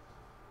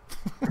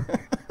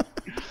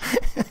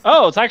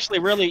 Oh, it's actually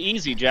really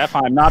easy, Jeff.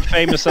 I'm not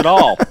famous at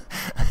all.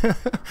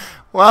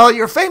 Well,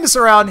 you're famous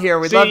around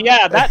here.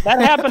 Yeah, that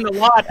happened a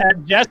lot at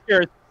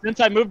JesterZ. Since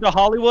I moved to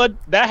Hollywood,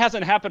 that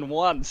hasn't happened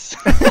once.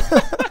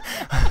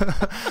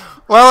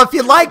 Well, if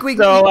you'd like, we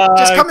can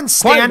just come and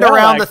stand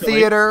around the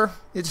theater.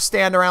 You just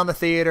stand around the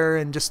theater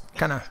and just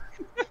kind of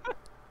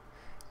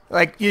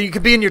like you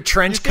could be in your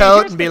trench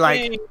coat and be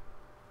like,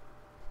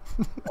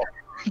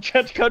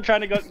 trench coat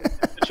trying to go to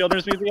the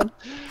Children's Museum.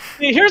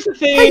 See, here's the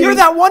thing. Hey, you're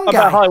that one guy.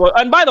 About Hollywood.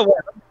 And by the way,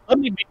 let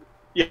me be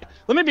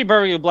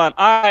perfectly blunt.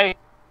 I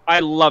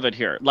love it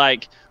here.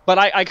 Like, but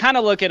I kind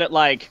of look at it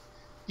like,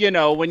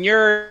 when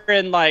you're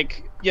in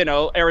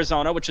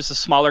Arizona, which is a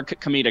smaller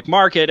comedic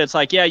market, it's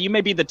like, yeah, you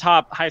may be the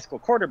top high school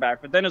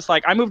quarterback, but then it's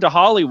like I moved to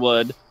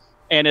Hollywood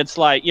and it's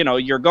like,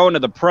 you're going to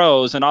the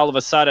pros and all of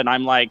a sudden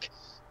I'm like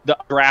the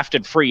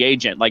drafted free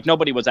agent. Like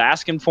nobody was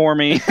asking for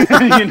me,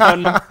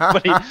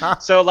 nobody.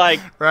 So like,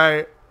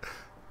 right.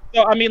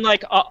 So, I mean,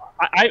 like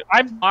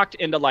I've walked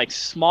into like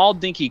small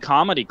dinky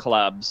comedy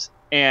clubs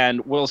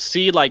and we'll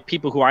see like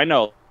people who I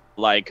know,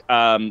 like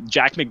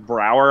Jack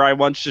McBrower, I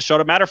once just showed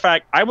a matter of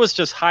fact, I was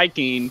just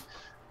hiking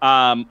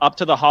up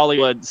to the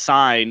Hollywood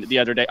sign the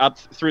other day, up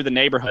through the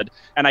neighborhood,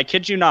 and I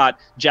kid you not,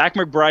 Jack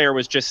McBrower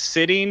was just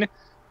sitting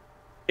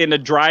in a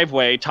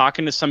driveway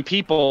talking to some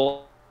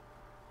people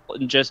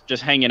and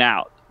just hanging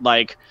out,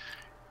 like.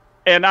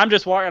 And I'm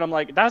just walking. I'm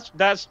like,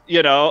 that's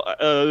you know,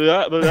 you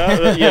know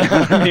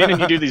what I mean? And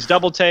you do these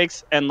double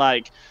takes, and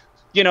like,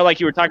 you know, like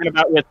you were talking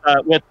about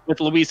with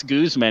Luis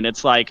Guzman.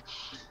 It's like,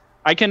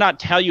 I cannot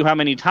tell you how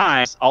many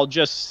times I'll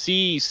just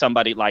see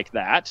somebody like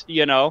that.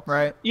 You know,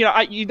 right? You know,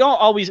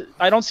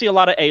 I don't see a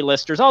lot of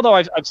A-listers, although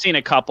I've seen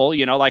a couple.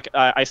 You know, like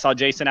I saw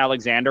Jason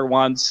Alexander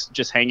once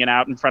just hanging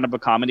out in front of a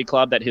comedy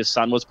club that his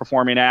son was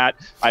performing at.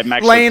 I'm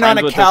actually laying on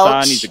friends a with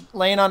couch, his son.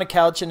 laying on a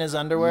couch in his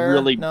underwear.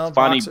 Really no,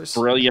 funny, boxers.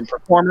 Brilliant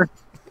performer.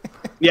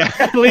 Yeah,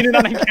 leaning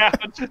on a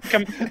couch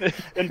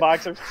in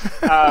boxers.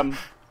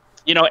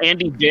 You know,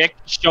 Andy Dick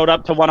showed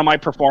up to one of my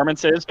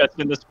performances that's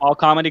in the small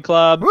comedy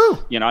club. Woo!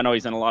 You know, I know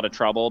he's in a lot of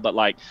trouble, but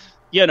like,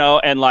 you know,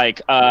 and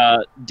like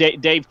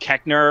Dave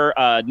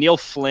Keckner, Neil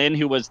Flynn,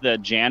 who was the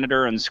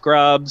janitor in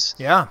Scrubs.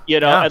 Yeah. You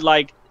know, yeah. and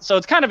like, so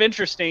it's kind of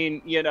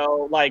interesting, you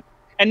know, like,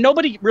 and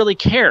nobody really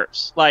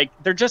cares. Like,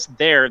 they're just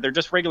there. They're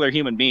just regular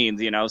human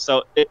beings, you know.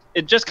 So it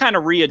just kind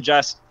of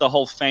readjusts the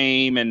whole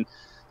fame, and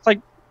it's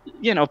like,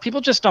 you know,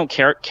 people just don't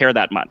care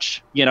that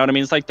much. You know what I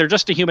mean? It's like they're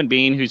just a human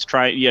being who's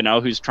trying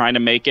to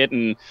make it.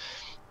 And,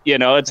 you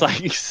know, it's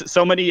like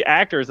so many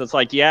actors, it's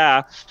like,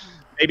 yeah,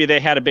 maybe they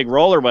had a big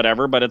role or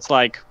whatever, but it's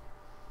like,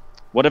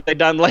 what have they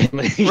done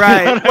lately?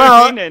 Right. You know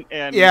well, I mean?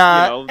 And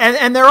yeah. You know,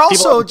 and they're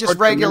also just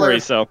regular. Memory,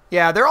 so.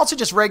 Yeah, they're also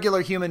just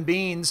regular human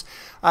beings.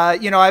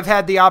 You know, I've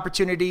had the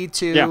opportunity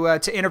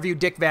to interview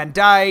Dick Van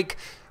Dyke.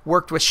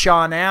 Worked with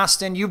Sean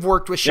Astin. You've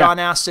worked with Sean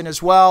Astin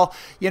as well,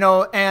 you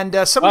know,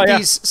 and some of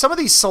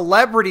these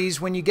celebrities,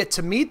 when you get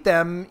to meet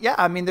them,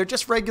 I mean, they're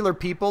just regular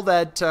people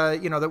that,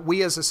 you know, that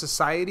we as a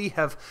society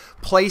have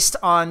placed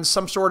on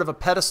some sort of a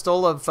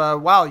pedestal of,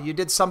 wow, you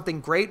did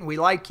something great and we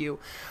like you.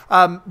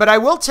 But I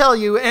will tell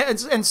you,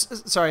 and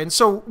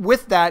so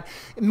with that,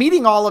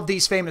 meeting all of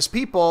these famous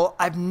people,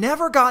 I've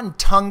never gotten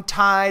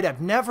tongue-tied. I've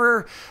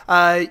never,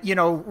 you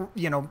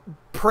know,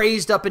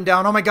 praised up and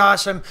down. Oh my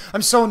gosh, I'm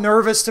so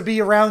nervous to be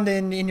around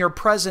in your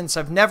presence.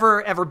 I've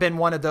never ever been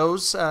one of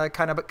those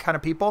kind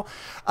of people,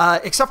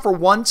 except for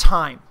one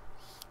time.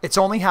 It's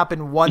only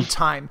happened one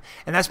time,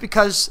 and that's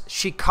because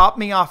she caught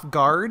me off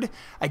guard.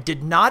 I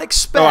did not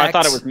expect. Oh, I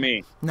thought it was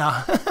me.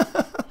 No,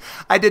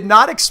 I did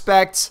not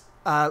expect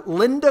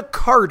Linda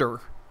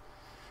Carter.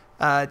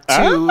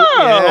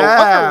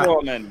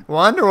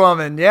 Wonder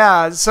Woman,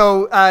 yeah.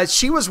 So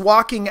she was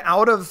walking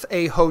out of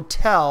a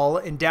hotel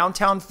in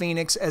downtown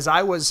Phoenix as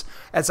I was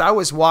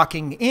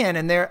walking in,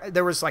 and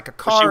there was like a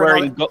car. Was she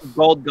wearing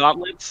gold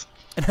gauntlets?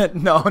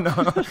 No.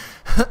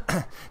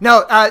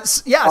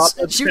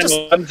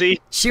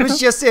 She was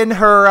just in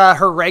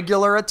her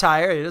regular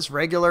attire, just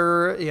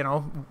regular, you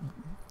know,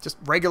 just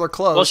regular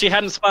clothes. Well, she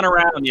hadn't spun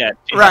around yet.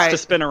 She has to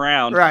spin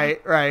around. Right.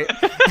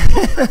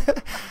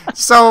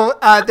 So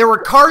there were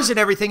cars and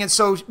everything, and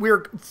so we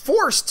were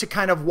forced to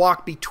kind of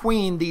walk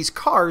between these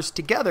cars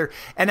together.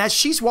 And as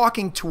she's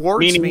walking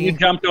towards me, you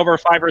jumped over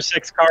 5 or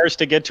 6 cars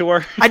to get to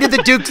her. I did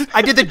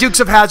the Dukes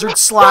of Hazzard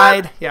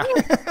slide. Yeah.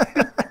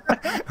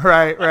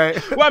 Right.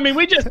 Well, I mean,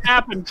 we just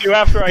happened to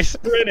after I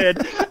sprinted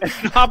and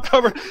hopped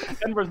over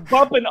and was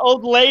bumping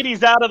old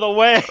ladies out of the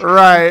way,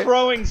 right?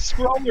 Throwing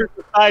strollers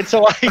aside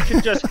so I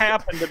could just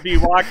happen to be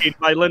walking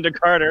by Linda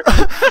Carter.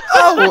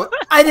 Oh,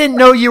 I didn't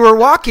know you were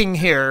walking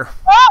here.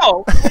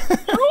 Oh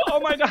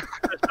my God!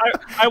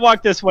 I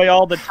walk this way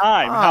all the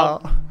time. Oh.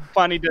 How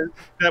funny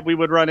that we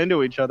would run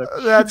into each other.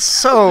 That's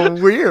so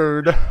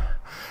weird.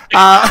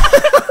 But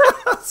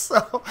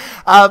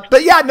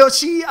yeah, no,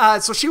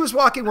 so she was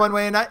walking one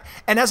way,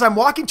 and as I'm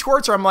walking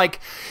towards her, I'm like,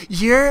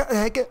 you're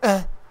like,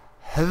 and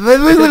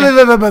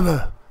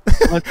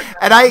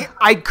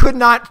I could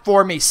not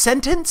form a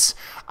sentence.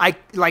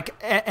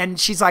 And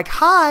she's like,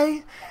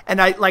 hi. And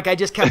I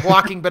just kept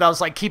walking, but I was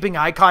like keeping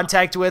eye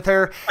contact with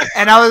her.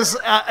 And I was,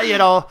 you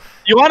know.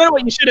 You want to know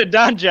what you should have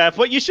done, Jeff?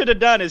 What you should have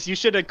done is you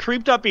should have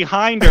creeped up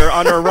behind her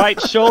on her right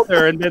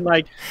shoulder and been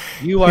like,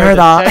 you are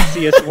the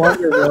sexiest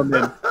Wonder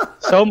Woman.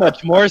 So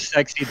much more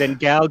sexy than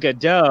Gal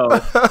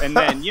Gadot. And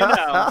then, you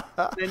know.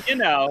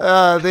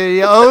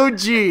 The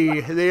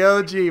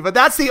OG. But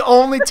that's the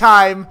only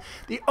time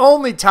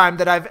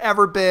that I've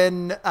ever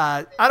been,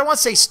 I don't want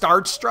to say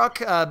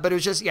starstruck, but it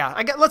was just,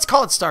 let's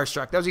call it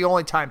starstruck. That was the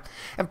only time.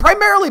 And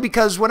primarily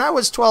because when I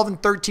was 12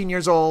 and 13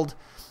 years old,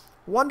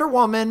 Wonder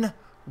Woman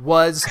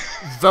was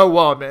the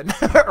woman,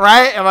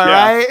 right? Am I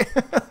right?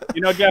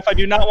 You know, Jeff, I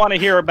do not want to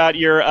hear about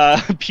your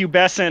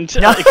pubescent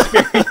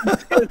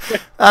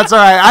experience. That's all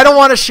right. I don't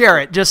want to share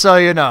it, just so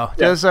you know.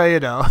 Yeah. Just so you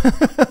know.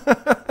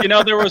 You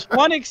know, there was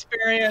one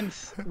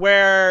experience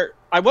where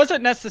I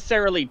wasn't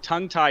necessarily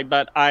tongue-tied,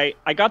 but I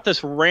got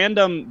this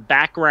random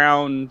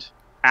background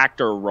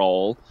actor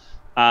role.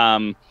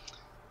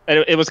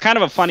 It was kind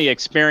of a funny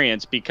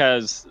experience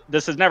because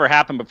this has never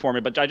happened before me,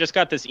 but I just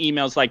got this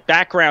email. It's like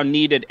background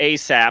needed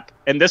ASAP.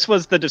 And this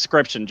was the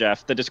description,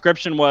 Jeff. The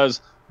description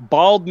was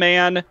bald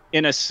man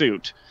in a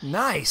suit.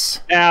 Nice.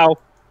 Now,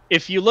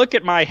 if you look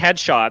at my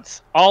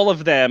headshots, all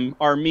of them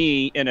are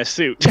me in a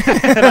suit.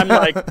 And I'm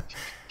like,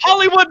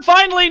 Hollywood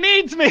finally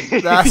needs me.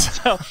 That's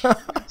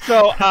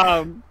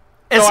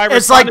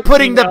it's like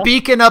putting the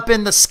beacon up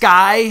in the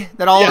sky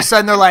that all of a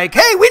sudden they're like,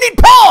 hey, we need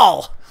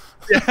Paul.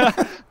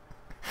 Yeah.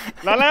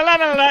 La, la, la,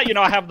 la, la. You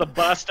know, I have the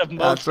bust of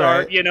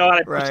Mozart, right. You know, and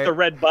I push the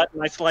red button,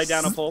 I slide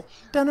down a pole.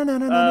 That's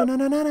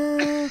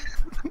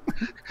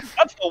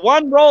the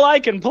one role I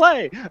can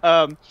play.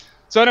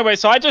 So anyway,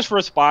 so I just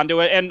respond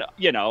to it. And,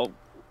 you know,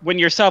 when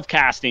you're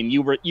self-casting,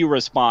 you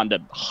respond to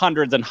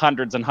hundreds and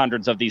hundreds and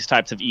hundreds of these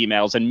types of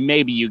emails, and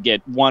maybe you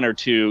get one or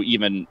two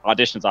even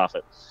auditions off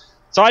it.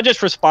 So I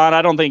just respond.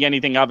 I don't think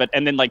anything of it.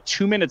 And then like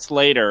 2 minutes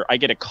later, I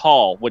get a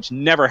call, which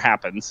never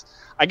happens.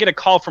 I get a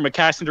call from a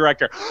casting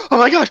director. Oh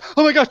my gosh,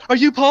 are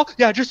you Paul?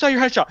 Yeah, I just saw your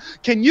headshot.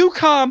 Can you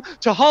come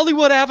to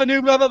Hollywood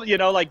Avenue? Blah, blah, blah. You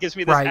know, like gives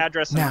me this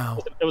address. Now.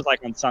 It was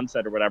like on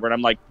Sunset or whatever. And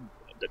I'm like,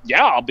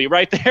 yeah, I'll be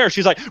right there.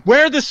 She's like,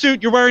 wear the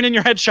suit you're wearing in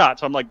your headshot.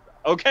 So I'm like,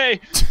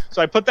 okay.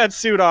 So I put that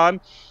suit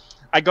on.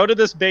 I go to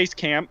this base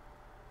camp.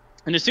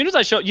 And as soon as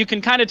I show, you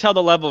can kind of tell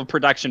the level of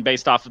production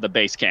based off of the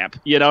base camp.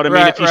 You know what I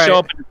mean? If you show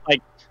up and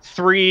like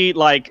 3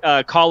 like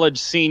college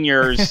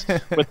seniors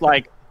with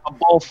like a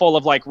bowl full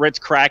of like Ritz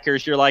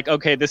crackers, you're like,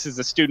 okay, this is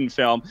a student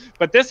film.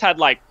 But this had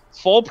like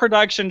full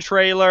production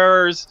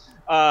trailers,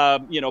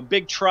 you know,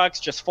 big trucks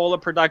just full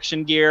of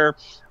production gear,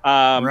 you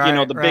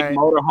know, the big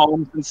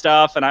motorhomes and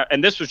stuff.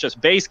 And this was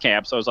just base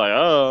camp. So I was like,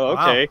 oh,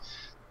 okay. Wow.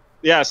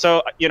 Yeah,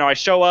 so, you know, I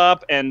show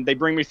up and they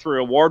bring me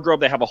through a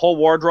wardrobe. They have a whole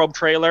wardrobe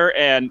trailer.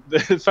 And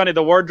it's funny,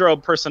 the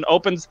wardrobe person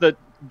opens the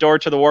door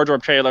to the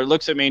wardrobe trailer,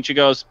 looks at me, and she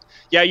goes,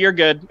 yeah, you're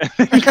good.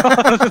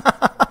 Because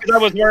I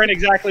was wearing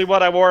exactly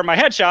what I wore in my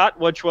headshot,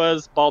 which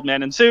was bald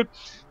man in suit.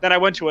 Then I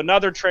went to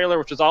another trailer,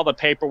 which was all the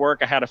paperwork.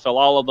 I had to fill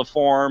all of the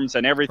forms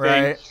and everything.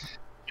 Right.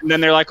 And then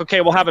they're like,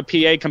 okay, we'll have a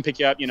PA come pick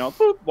you up, you know,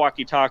 boop,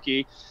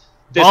 walkie-talkie.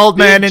 Bald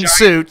man in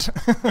suit.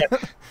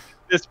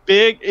 This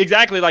big,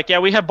 exactly, like, yeah,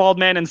 we have bald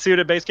man in suit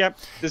at base camp.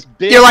 This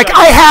big. You're like,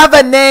 I have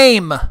a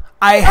name.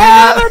 I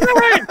have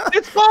a name.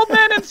 It's bald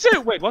man in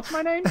suit. Wait, what's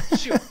my name?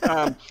 Shoot.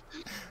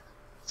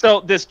 So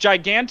this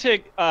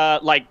gigantic,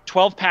 like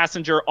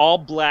 12-passenger, all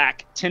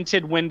black,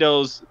 tinted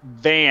windows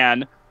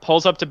van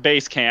pulls up to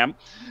base camp.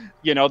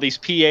 You know, these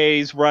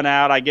PAs run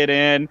out. I get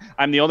in.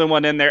 I'm the only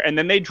one in there. And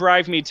then they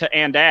drive me to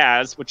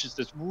Andaz, which is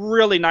this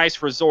really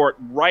nice resort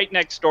right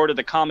next door to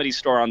the Comedy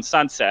Store on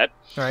Sunset.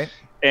 Right.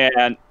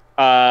 And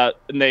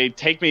they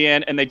take me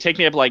in, and they take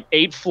me up like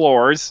 8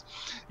 floors,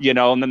 you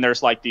know, and then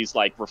there's like these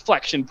like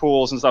reflection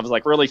pools and stuff. It's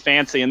like really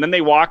fancy. And then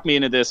they walk me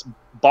into this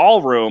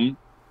ballroom,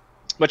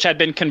 which had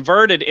been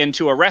converted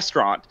into a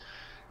restaurant.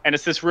 And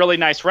it's this really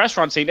nice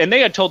restaurant scene. And they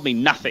had told me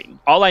nothing.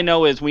 All I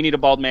know is we need a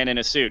bald man in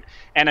a suit.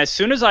 And as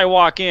soon as I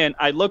walk in,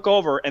 I look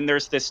over, and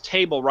there's this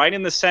table right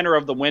in the center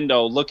of the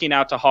window looking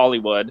out to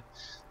Hollywood.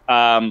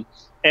 And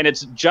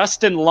it's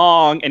Justin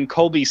Long and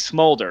Colby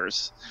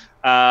Smulders.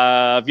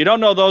 If you don't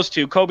know those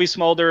two, Colby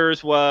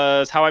Smulders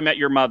was How I Met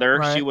Your Mother.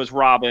 Right. She was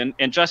Robin.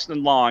 And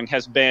Justin Long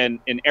has been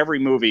in every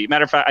movie.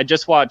 Matter of fact, I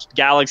just watched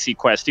Galaxy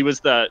Quest. He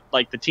was the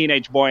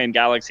teenage boy in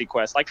Galaxy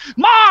Quest. Like,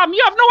 Mom,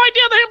 you have no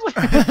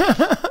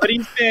idea. But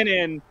he's been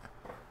in,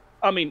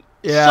 I mean,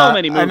 so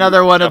many movies.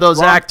 Another one of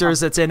those actors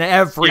that's in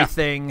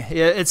everything.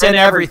 Yeah. It's in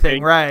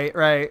everything. Right.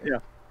 Yeah.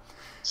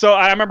 So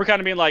I remember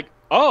kind of being like,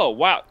 oh,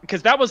 wow.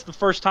 Because that was the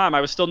first time.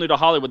 I was still new to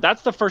Hollywood.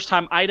 That's the first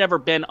time I'd ever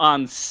been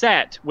on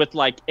set with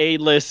like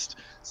A-list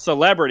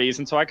celebrities.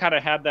 And so I kind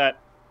of had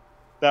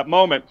that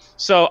moment.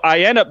 So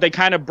they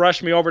kind of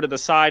brushed me over to the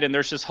side, and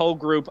there's this whole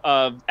group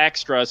of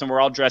extras, and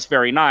we're all dressed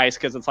very nice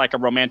because it's like a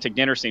romantic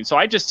dinner scene. So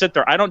I just sit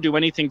there. I don't do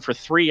anything for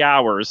 3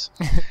 hours.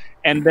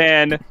 And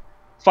then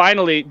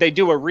finally they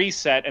do a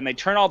reset, and they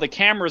turn all the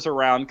cameras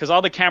around because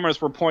all the cameras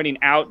were pointing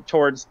out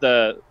towards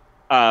the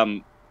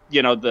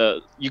you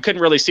know, you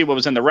couldn't really see what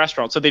was in the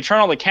restaurant. So they turn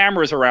all the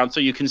cameras around so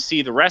you can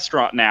see the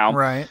restaurant now.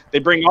 Right. They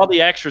bring all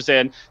the extras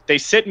in. They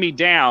sit me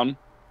down,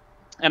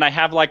 and I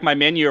have like my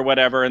menu or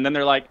whatever. And then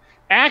they're like,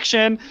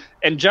 action.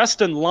 And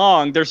Justin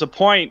Long, there's a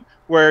point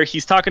where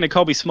he's talking to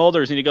Colby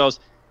Smulders, and he goes,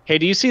 hey,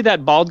 do you see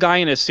that bald guy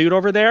in a suit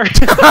over there? And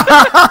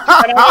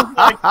I was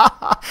like,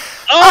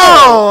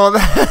 oh,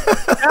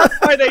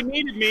 that's why they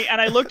needed me. And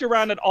I looked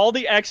around at all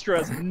the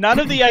extras. None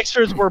of the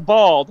extras were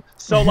bald.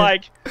 So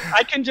like,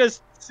 I can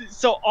just,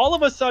 so all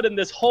of a sudden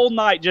this whole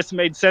night just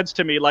made sense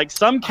to me. Like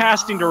some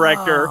casting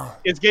director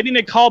is getting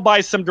a call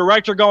by some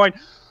director going,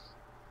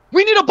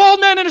 we need a bald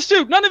man in a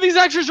suit. None of these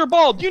extras are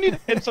bald. You need,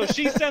 and so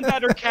she sends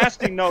out her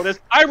casting notice.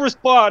 I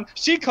respond.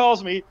 She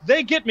calls me.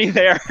 They get me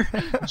there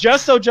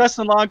just so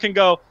Justin Long can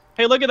go,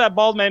 hey, look at that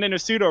bald man in a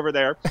suit over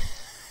there.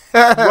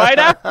 Right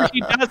after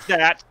he does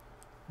that,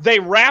 they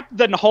wrap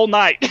the whole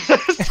night. So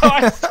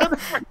I stood there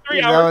for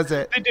 3 hours. That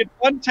was it. They did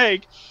one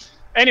take.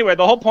 Anyway,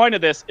 the whole point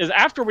of this is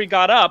after we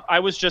got up, I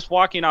was just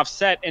walking off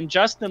set, and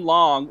Justin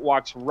Long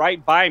walks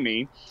right by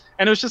me.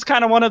 And it was just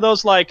kind of one of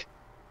those, like,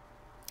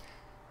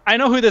 I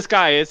know who this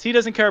guy is. He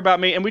doesn't care about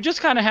me. And we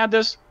just kind of had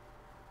this.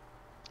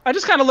 I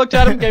just kind of looked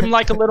at him, gave him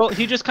like a little.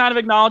 He just kind of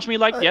acknowledged me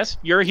like, yes,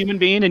 you're a human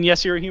being. And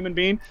yes, you're a human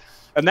being.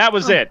 And that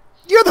was it.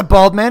 You're the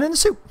bald man in the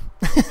suit.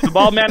 The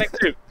bald manic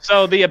too.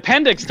 So the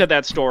appendix to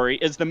that story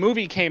is the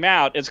movie came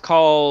out. It's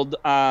called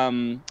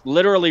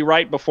Literally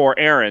Right Before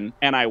Aaron,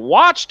 and I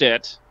watched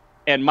it,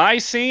 and my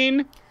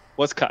scene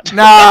was cut.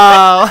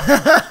 No.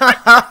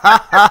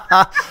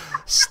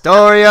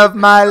 Story of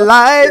my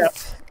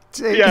life.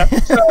 Yeah.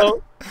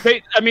 So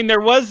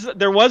there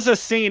was a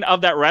scene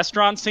of that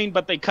restaurant scene,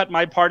 but they cut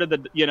my part of the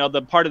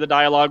the part of the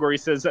dialogue where he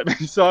says that.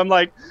 So I'm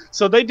like,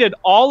 so they did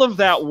all of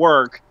that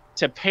work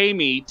to pay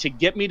me to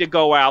get me to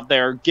go out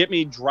there,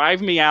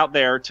 drive me out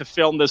there to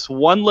film this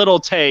one little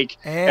take,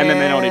 and then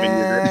they don't even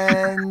use it.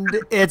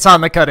 And it's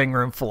on the cutting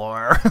room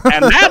floor.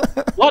 And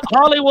that's what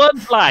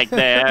Hollywood's like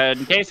there,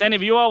 in case any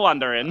of you are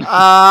wondering.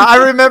 I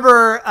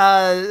remember,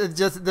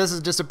 this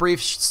is just a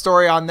brief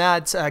story on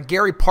that.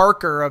 Gary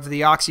Parker of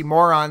the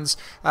Oxymorons,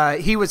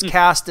 he was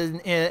cast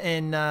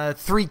in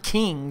Three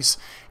Kings.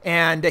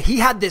 And he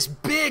had this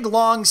big,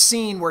 long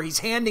scene where he's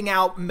handing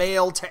out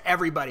mail to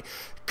everybody.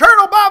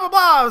 Colonel blah, blah,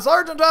 blah,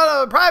 Sergeant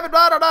Private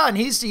blah, blah, blah. And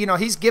he's,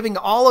 he's giving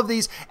all of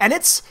these. And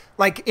it's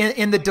like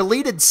in the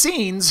deleted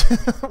scenes,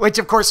 which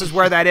of course is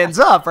where that ends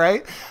up,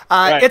 right?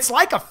 Right. It's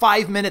like a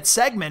 5-minute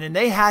segment. And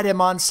they had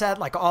him on set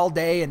like all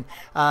day. And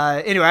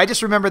anyway, I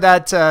just remember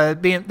that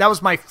that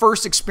was my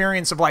first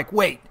experience of like,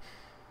 wait,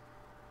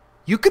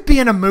 you could be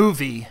in a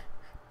movie,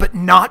 but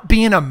not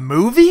be in a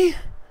movie?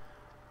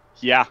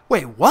 Yeah.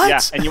 Wait, what? Yeah,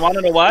 and you want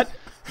to know what?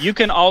 You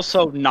can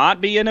also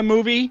not be in a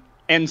movie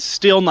and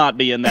still not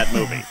be in that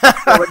movie.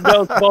 So it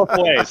goes both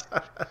ways.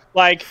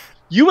 Like,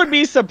 you would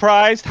be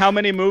surprised how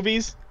many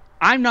movies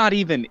I'm not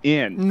even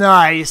in.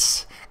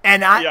 Nice.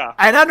 And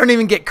I don't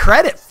even get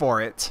credit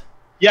for it.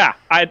 Yeah,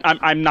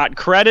 I'm not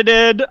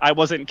credited. I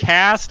wasn't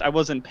cast. I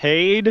wasn't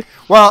paid.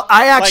 Well,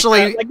 I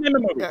actually, like in the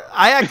movie.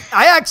 I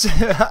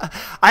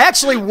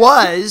actually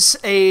was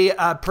a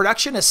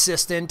production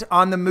assistant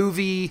on the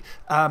movie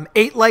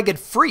Eight-Legged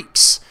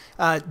Freaks.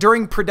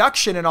 During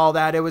production and all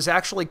that, it was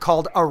actually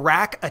called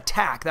Iraq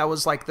Attack. That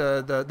was like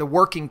the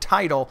working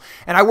title.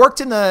 And I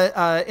worked in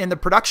the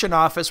production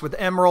office with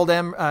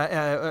Roland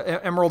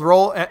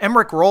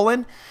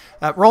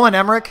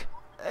Emmerich.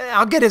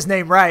 I'll get his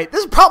name right.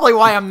 This is probably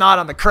why I'm not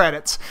on the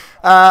credits.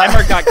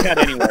 Emmerich got cut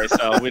anyway,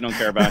 so we don't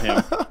care about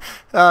him.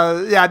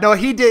 Yeah, no,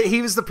 he did.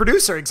 He was the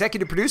producer,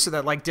 executive producer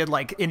that did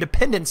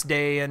Independence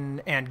Day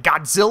and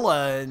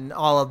Godzilla and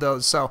all of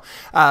those. So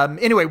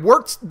anyway,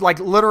 worked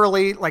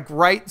literally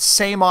right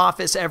same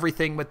office,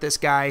 everything with this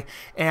guy,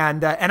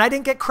 and I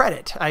didn't get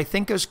credit. I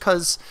think it was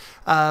because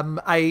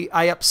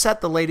I upset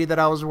the lady that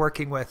I was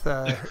working with.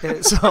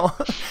 So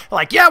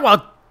yeah,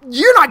 well,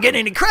 you're not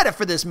getting any credit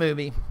for this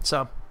movie.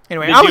 So.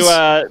 Anyway,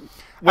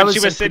 when she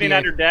was sitting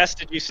at her desk,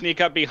 did you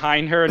sneak up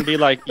behind her and be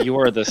like, "You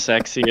are the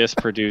sexiest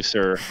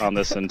producer on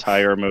this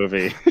entire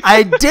movie"?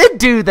 I did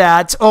do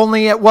that,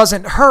 only it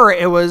wasn't her;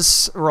 it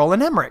was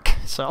Roland Emmerich.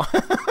 So,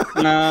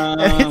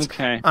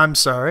 okay. I'm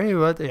sorry,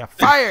 but yeah,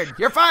 fired.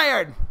 You're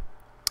fired.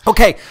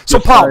 Okay, so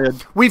Paul,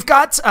 we've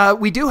got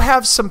we do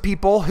have some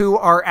people who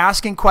are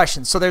asking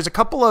questions. So there's a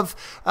couple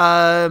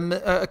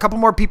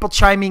more people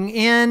chiming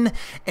in,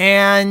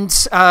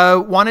 and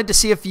wanted to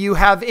see if you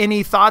have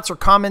any thoughts or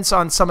comments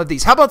on some of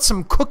these. How about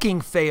some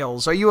cooking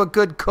fails? Are you a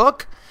good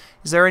cook?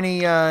 Is there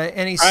any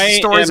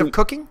stories of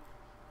cooking?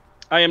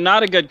 I am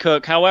not a good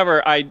cook.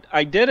 However,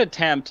 I did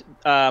attempt.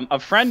 A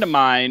friend of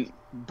mine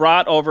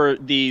brought over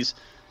these.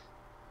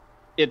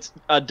 It's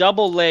a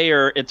double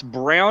layer. It's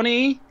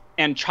brownie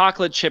and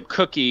chocolate chip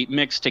cookie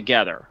mixed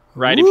together,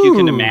 right? Ooh, if you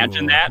can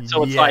imagine that.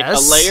 So it's like a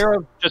layer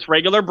of just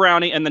regular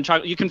brownie and then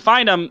chocolate. You can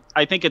find them,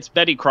 I think it's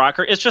Betty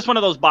Crocker. It's just one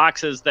of those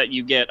boxes that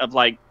you get of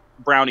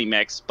brownie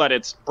mix, but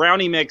it's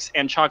brownie mix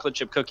and chocolate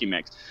chip cookie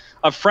mix.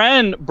 A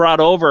friend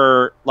brought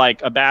over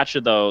a batch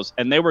of those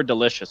and they were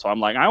delicious. So I'm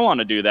like, I want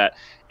to do that.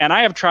 And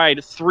I have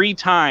tried 3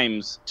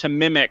 times to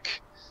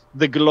mimic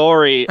the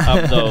glory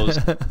of those.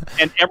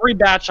 And every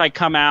batch I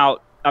come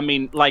out, I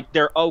mean,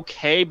 they're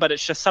okay, but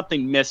it's just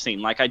something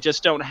missing. I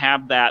just don't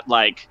have that,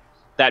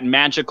 that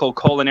magical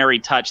culinary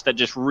touch that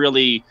just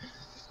really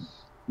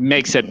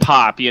makes it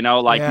pop,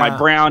 My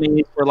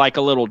brownies were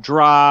a little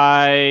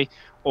dry,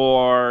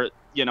 or,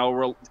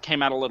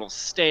 came out a little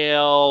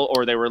stale,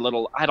 or they were a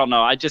little, I don't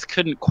know. I just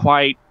couldn't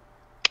quite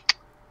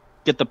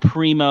get the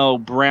primo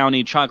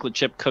brownie chocolate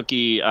chip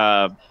cookie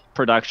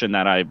production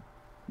that I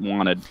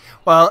wanted.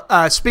 Well,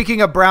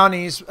 speaking of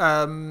brownies,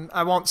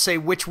 I won't say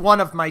which one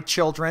of my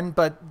children,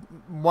 but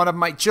one of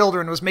my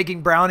children was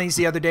making brownies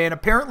the other day, and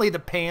apparently the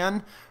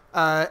pan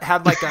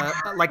had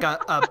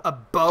a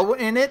bow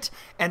in it,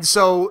 and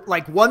so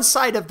one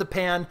side of the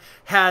pan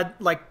had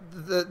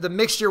the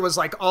mixture was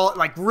all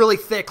really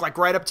thick,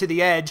 right up to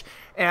the edge,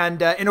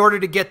 and in order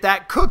to get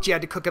that cooked, you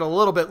had to cook it a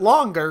little bit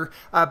longer.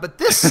 But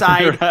this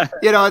side, right.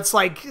 It's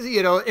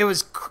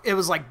it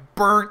was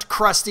burnt,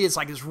 crusty. It's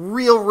this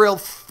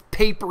real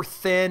paper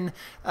thin,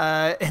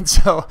 and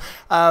so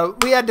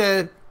we had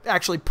to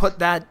actually put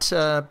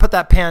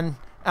that pan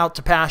out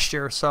to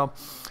pasture. So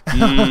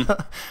yeah,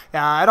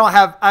 I don't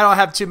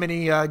have too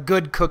many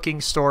good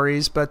cooking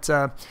stories, but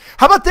how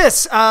about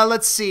this?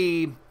 Let's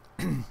see.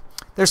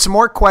 There's some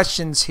more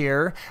questions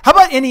here. How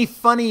about any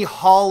funny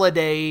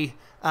holiday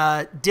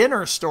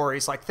dinner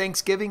stories, like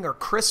Thanksgiving or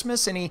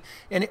Christmas? Any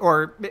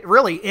or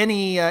really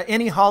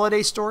any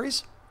holiday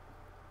stories?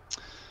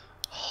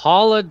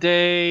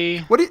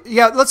 Holiday.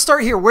 Yeah, let's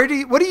start here. What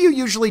do you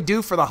usually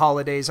do for the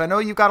holidays? I know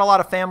you've got a lot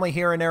of family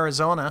here in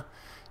Arizona.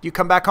 Do you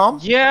come back home?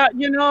 Yeah,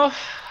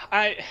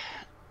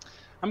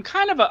 I'm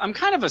kind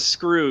of a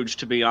Scrooge,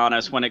 to be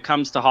honest, when it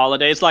comes to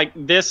holidays. Like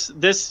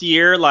this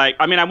year, like,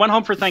 I mean, I went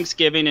home for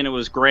Thanksgiving and it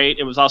was great.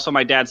 It was also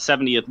my dad's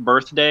 70th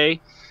birthday.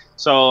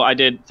 So I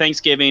did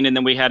Thanksgiving, and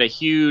then we had a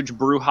huge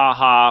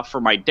brouhaha for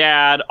my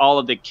dad, all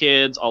of the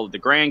kids, all of the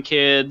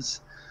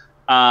grandkids.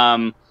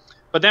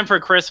 But then for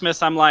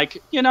Christmas, I'm like,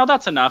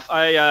 that's enough.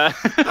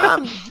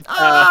 I'm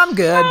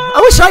good. I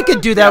wish I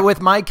could do that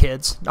with my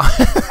kids.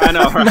 I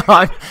know. Right?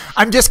 No,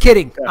 I'm just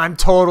kidding. Yeah. I'm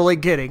totally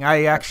kidding.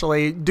 I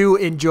actually do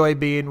enjoy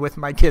being with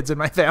my kids and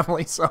my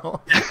family.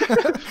 So,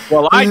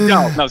 well, I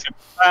don't. No,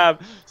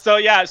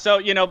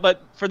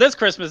 but for this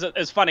Christmas,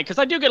 it's funny because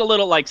I do get a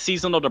little like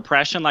seasonal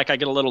depression, like I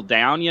get a little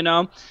down,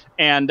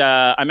 and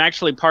I'm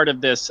actually part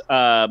of this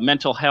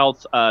mental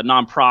health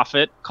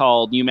nonprofit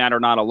called You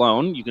Matter Not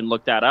Alone. You can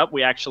look that up.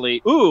 We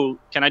actually,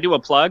 can I do a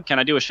plug? Can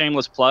I do a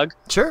shameless plug?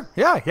 Sure.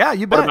 Yeah,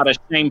 you bet. What about a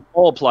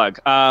shameful plug?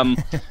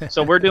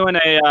 So we're doing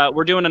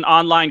an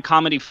online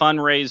comedy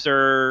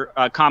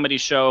fundraiser comedy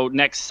show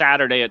next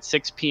Saturday at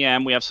 6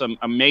 p.m. We have some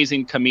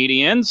amazing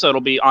comedians, so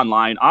it'll be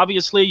online.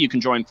 Obviously, you can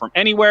join from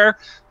anywhere.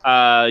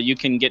 You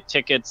can get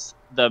tickets.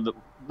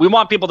 We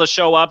want people to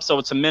show up, so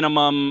it's a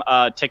minimum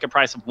ticket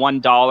price of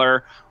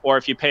 $1. Or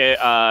if you pay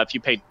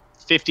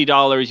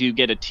 $50, you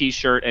get a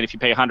T-shirt, and if you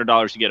pay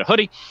 $100, you get a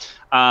hoodie.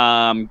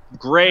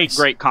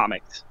 Great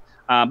comics.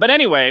 But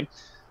anyway,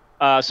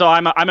 so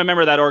I'm a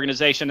member of that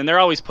organization, and they're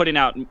always putting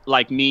out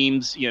like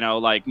memes,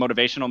 like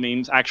motivational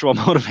memes, actual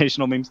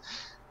motivational memes.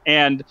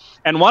 And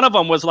one of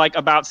them was like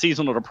about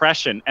seasonal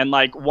depression, and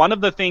like one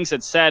of the things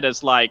it said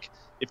is like,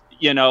 if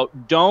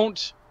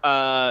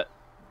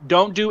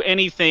don't do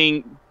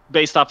anything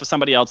based off of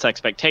somebody else's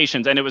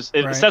expectations. And it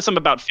says something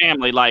about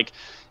family, like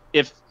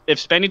if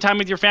spending time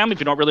with your family, if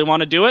you don't really want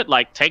to do it,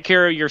 like take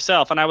care of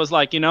yourself. And I was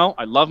like,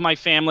 I love my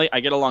family, I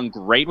get along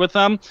great with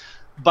them,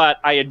 but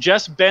I had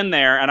just been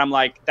there, and I'm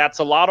like, that's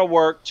a lot of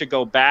work to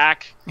go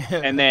back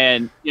and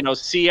then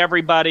see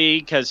everybody,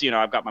 because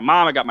I've got my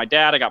mom, I got my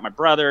dad, I got my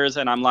brothers,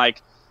 and I'm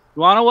like,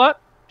 you wanna what,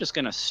 I'm just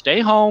gonna stay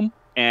home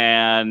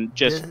and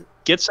just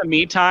get some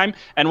me time.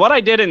 And what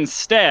I did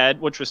instead,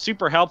 which was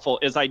super helpful,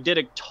 is I did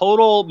a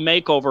total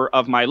makeover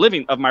of my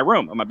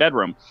my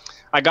bedroom.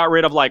 I got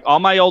rid of like all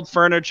my old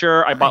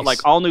furniture. I bought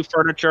like all new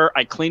furniture.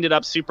 I cleaned it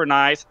up super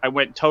nice. I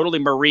went totally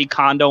Marie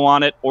Kondo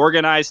on it,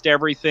 organized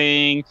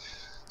everything.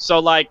 So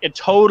like it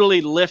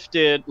totally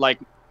lifted like,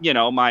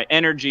 my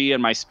energy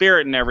and my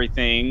spirit and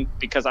everything,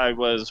 because I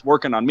was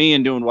working on me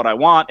and doing what I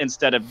want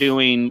instead of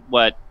doing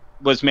what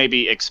was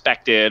maybe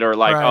expected, or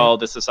like, oh,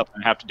 this is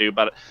something I have to do.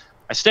 But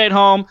I stayed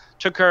home,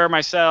 took care of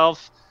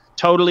myself,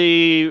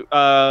 totally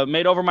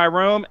made over my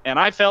room, and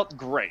I felt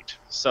great.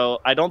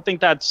 So I don't think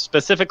that's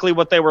specifically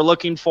what they were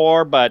looking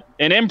for, but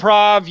in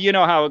improv, you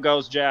know how it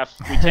goes, Jeff.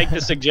 We take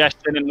the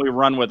suggestion and we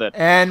run with it.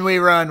 And we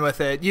run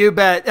with it. You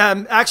bet.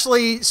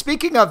 Actually,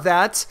 speaking of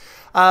that,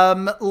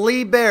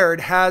 Lee Baird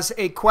has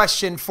a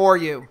question for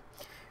you.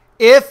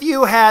 If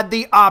you had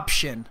the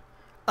option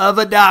of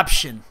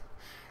adopting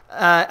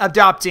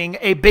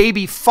a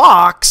baby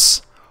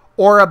fox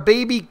or a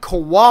baby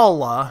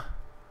koala,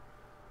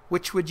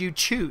 which would you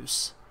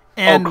choose?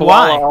 And koala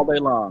why? all day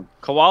long.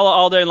 Koala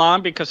all day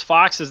long, because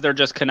foxes, they're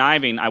just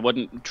conniving. I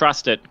wouldn't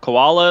trust it.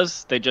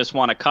 Koalas, they just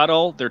want to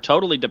cuddle. They're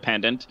totally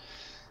dependent.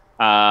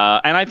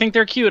 And I think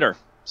they're cuter.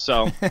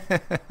 So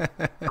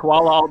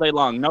koala all day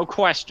long. No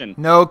question.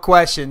 No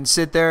question.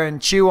 Sit there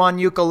and chew on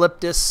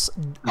eucalyptus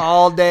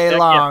all day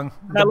long.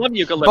 Yeah. I love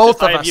eucalyptus.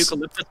 Both of I have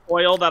eucalyptus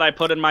oil that I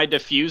put in my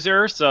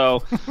diffuser.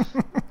 So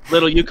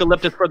little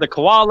eucalyptus for the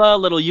koala,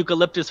 little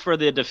eucalyptus for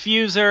the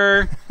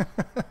diffuser.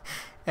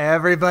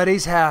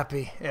 Everybody's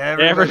happy.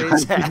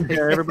 Everybody's happy.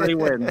 Everybody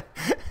wins.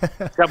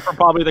 Except for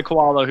probably the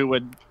koala, who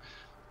would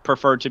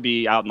prefer to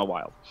be out in the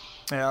wild.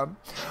 Yeah.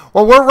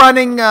 Well, we're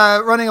running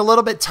a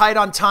little bit tight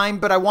on time,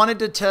 but I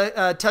wanted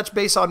to touch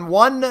base on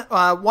one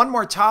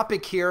more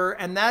topic here,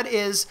 and that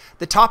is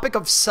the topic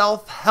of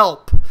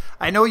self-help.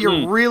 I know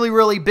you're really,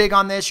 really big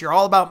on this. You're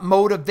all about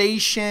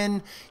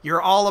motivation.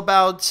 You're all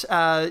about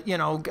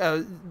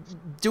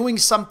doing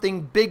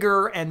something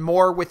bigger and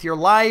more with your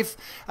life.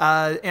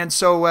 And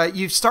so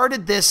you've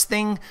started this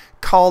thing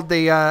called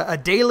a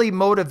daily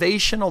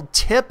motivational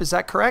tip. Is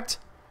that correct?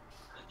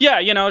 Yeah,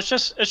 it's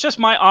just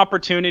my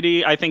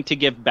opportunity, I think, to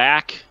give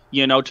back,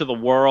 to the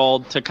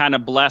world, to kind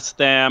of bless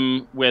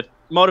them with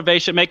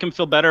motivation, make them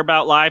feel better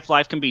about life.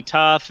 Life can be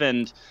tough,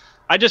 and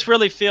I just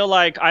really feel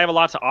like I have a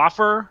lot to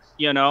offer.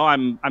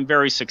 I'm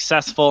very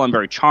successful, I'm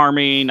very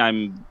charming,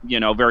 I'm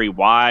very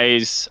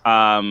wise.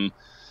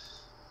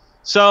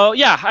 So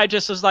yeah, I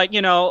just was like,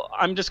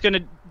 I'm just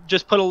gonna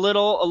just put a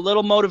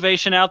little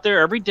motivation out there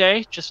every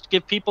day. Just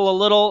give people a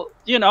little,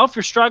 if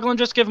you're struggling,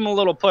 just give them a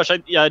little push.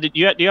 Do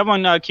you have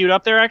one queued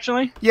up there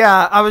actually?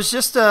 Yeah, I was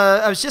just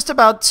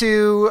about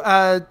to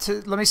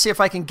let me see if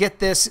I can get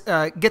this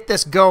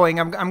going.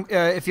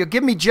 If you'll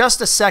give me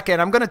just a second,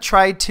 I'm going to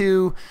try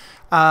to.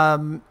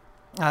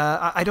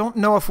 I don't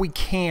know if we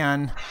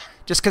can,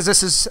 just because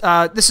this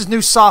is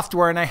new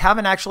software and I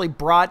haven't actually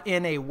brought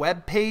in a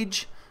web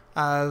page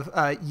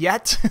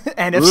yet,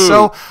 and if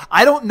so,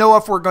 I don't know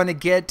if we're going to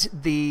get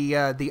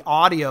the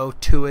audio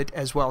to it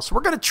as well. So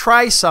we're going to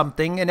try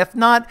something, and if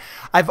not,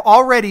 I've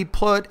already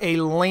put a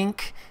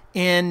link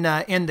in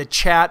the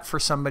chat for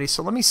somebody.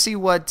 So let me see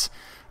what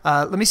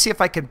let me see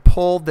if I can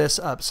pull this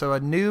up. So a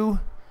new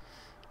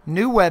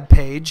web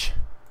page.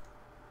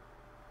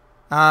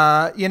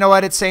 You know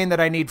what? It's saying that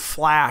I need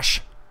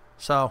Flash,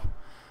 so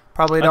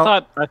probably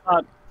don't.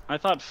 I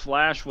thought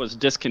Flash was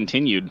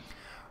discontinued.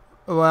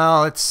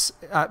 Well, it's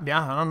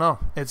yeah, I don't know.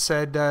 It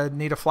said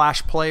need a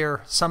Flash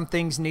player. Some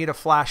things need a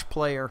Flash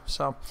player.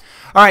 So,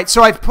 all right.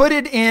 So I've put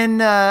it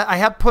in. I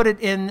have put it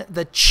in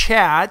the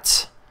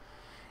chat,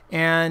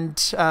 and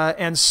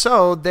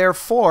so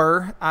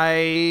therefore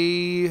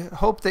I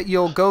hope that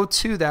you'll go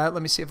to that.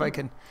 Let me see if I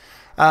can.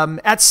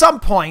 At some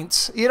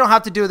point, you don't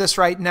have to do this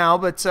right now,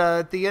 but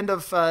at the end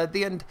of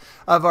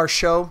our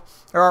show,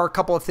 there are a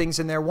couple of things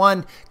in there.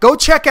 One, go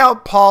check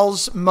out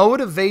Paul's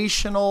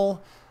motivational.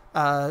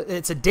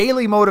 It's a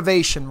daily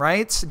motivation,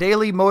 right?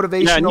 Daily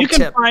motivational Yeah, and you can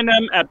tip. find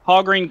them at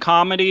Paul Green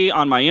Comedy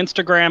on my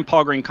Instagram,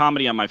 Paul Green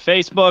Comedy on my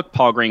Facebook,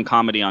 Paul Green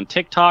Comedy on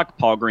TikTok,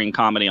 Paul Green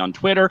Comedy on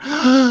Twitter,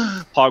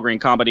 Paul Green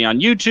Comedy on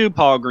YouTube,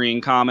 Paul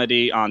Green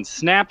Comedy on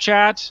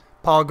Snapchat,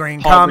 Paul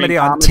Green Comedy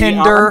on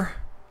Tinder.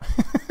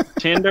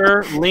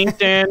 Tinder,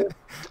 LinkedIn,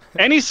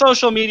 any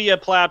social media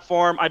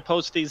platform. I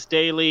post these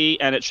daily,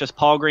 and it's just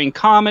Paul Green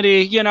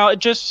Comedy.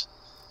 Just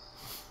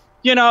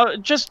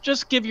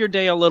give your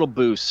day a little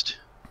boost.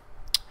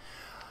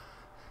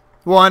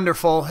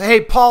 Wonderful.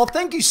 Hey, Paul,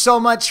 thank you so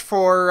much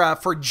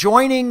for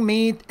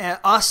joining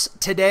us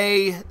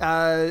today,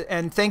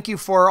 and thank you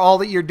for all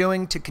that you're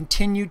doing to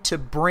continue to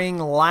bring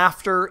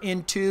laughter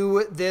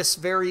into this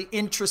very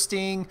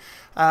interesting.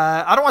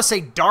 I don't want to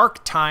say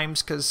dark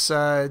times, because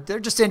they're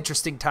just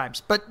interesting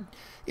times, but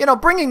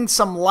bringing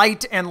some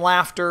light and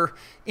laughter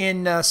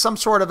in some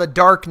sort of a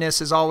darkness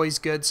is always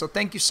good. So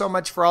thank you so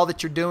much for all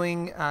that you're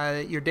doing,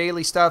 your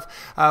daily stuff.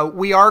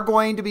 We are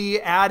going to be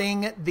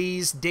adding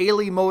these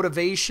daily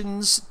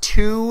motivations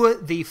to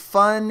the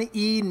Fun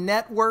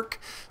eNetwork,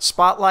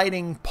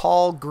 spotlighting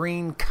Paul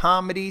Green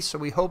Comedy. So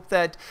we hope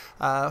that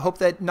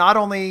not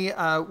only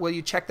will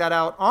you check that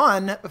out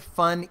on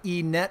Fun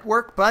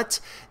eNetwork, but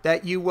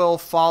that you will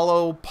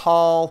follow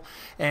Paul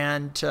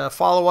and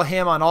follow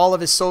him on all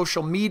of his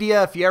social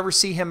media. If you ever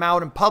see him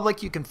out in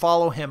public, you can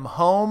follow him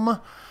home.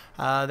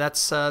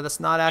 That's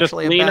not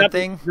actually a bad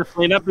thing. Just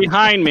lean up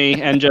behind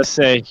me and just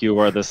say, "You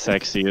are the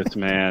sexiest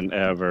man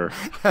ever."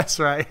 That's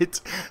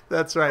right.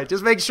 That's right.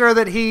 Just make sure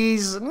that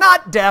he's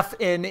not deaf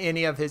in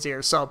any of his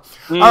ears. So,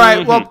 all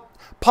right. Well,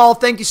 Paul,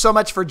 thank you so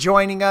much for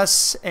joining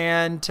us,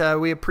 and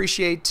we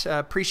appreciate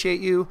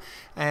you,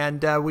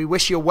 and we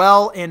wish you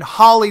well in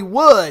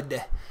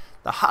Hollywood,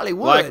 the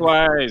Hollywood.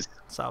 Likewise.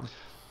 So.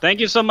 Thank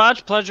you so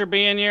much. Pleasure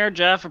being here,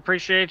 Jeff.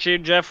 Appreciate you.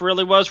 Jeff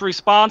really was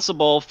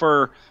responsible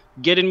for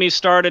getting me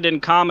started in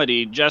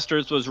comedy.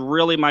 JesterZ was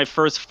really my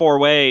first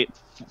foray.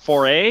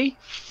 I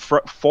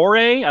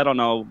don't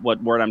know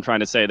what word I'm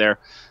trying to say there.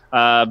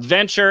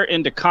 Venture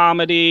into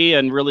comedy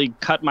and really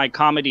cut my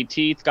comedy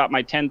teeth. Got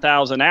my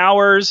 10,000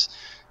 hours.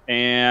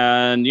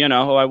 And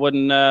I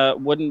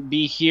wouldn't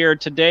be here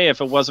today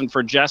if it wasn't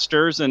for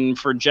JesterZ and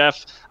for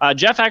Jeff.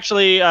 Jeff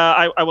actually,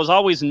 I was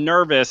always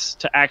nervous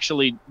to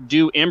actually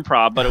do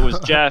improv, but it was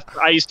Jeff.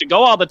 I used to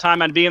go all the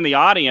time. I'd be in the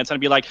audience and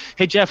I'd be like,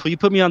 "Hey Jeff, will you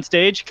put me on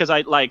stage?" Because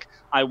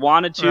I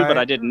wanted to, but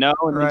I didn't know.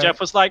 And then Jeff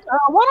was like,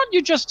 "Oh, why don't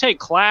you just take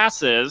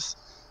classes?"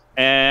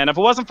 And if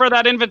it wasn't for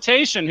that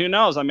invitation, who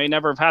knows? I may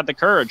never have had the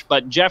courage.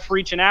 But Jeff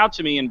reaching out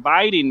to me,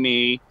 inviting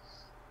me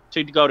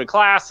to go to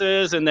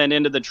classes and then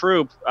into the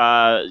troupe,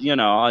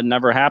 it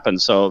never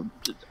happened. So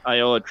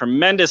I owe a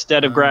tremendous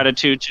debt of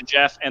gratitude to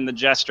Jeff and the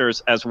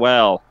JesterZ as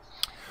well.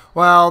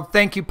 Well,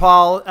 thank you,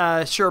 Paul.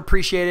 Sure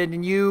appreciate it.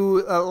 And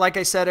you, like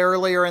I said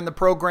earlier in the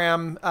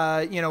program,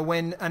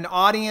 when an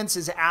audience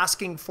is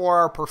asking for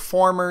our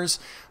performers,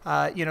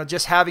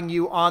 just having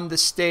you on the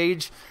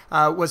stage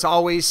was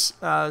always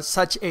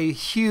such a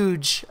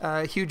huge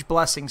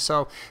blessing.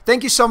 So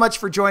thank you so much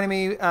for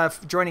joining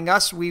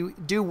us. We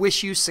do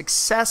wish you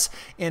success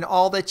in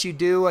all that you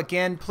do.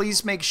 Again,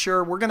 please make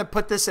sure, we're going to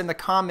put this in the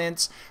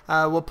comments.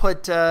 We'll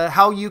put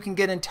how you can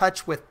get in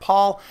touch with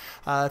Paul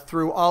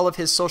through all of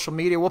his social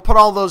media. We'll put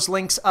all those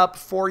links up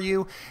for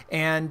you,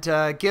 and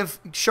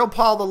show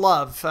Paul the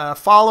love.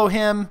 Follow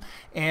him,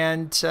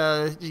 and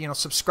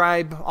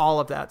subscribe, all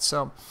of that.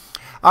 So.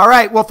 All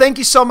right. Well, thank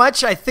you so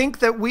much. I think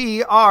that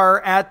we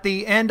are at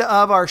the end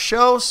of our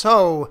show,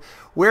 so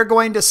we're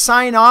going to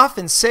sign off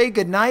and say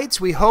goodnight.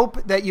 We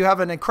hope that you have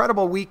an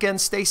incredible weekend.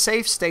 Stay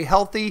safe, stay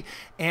healthy,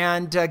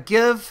 and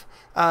give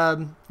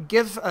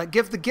give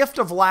the gift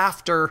of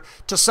laughter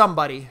to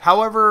somebody.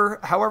 However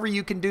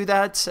you can do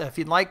that. If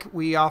you'd like,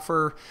 we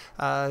offer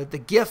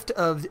the gift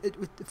of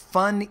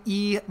fun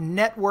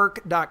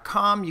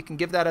eNetwork.com. You can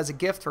give that as a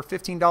gift for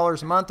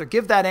 $15 a month, or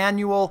give that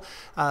annual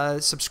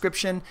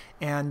subscription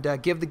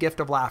and give the gift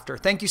of laughter.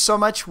 Thank you so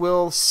much.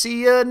 We'll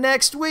see you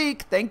next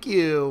week. Thank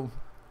you.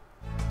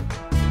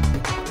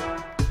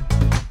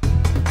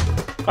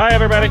 Bye,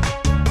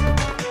 everybody.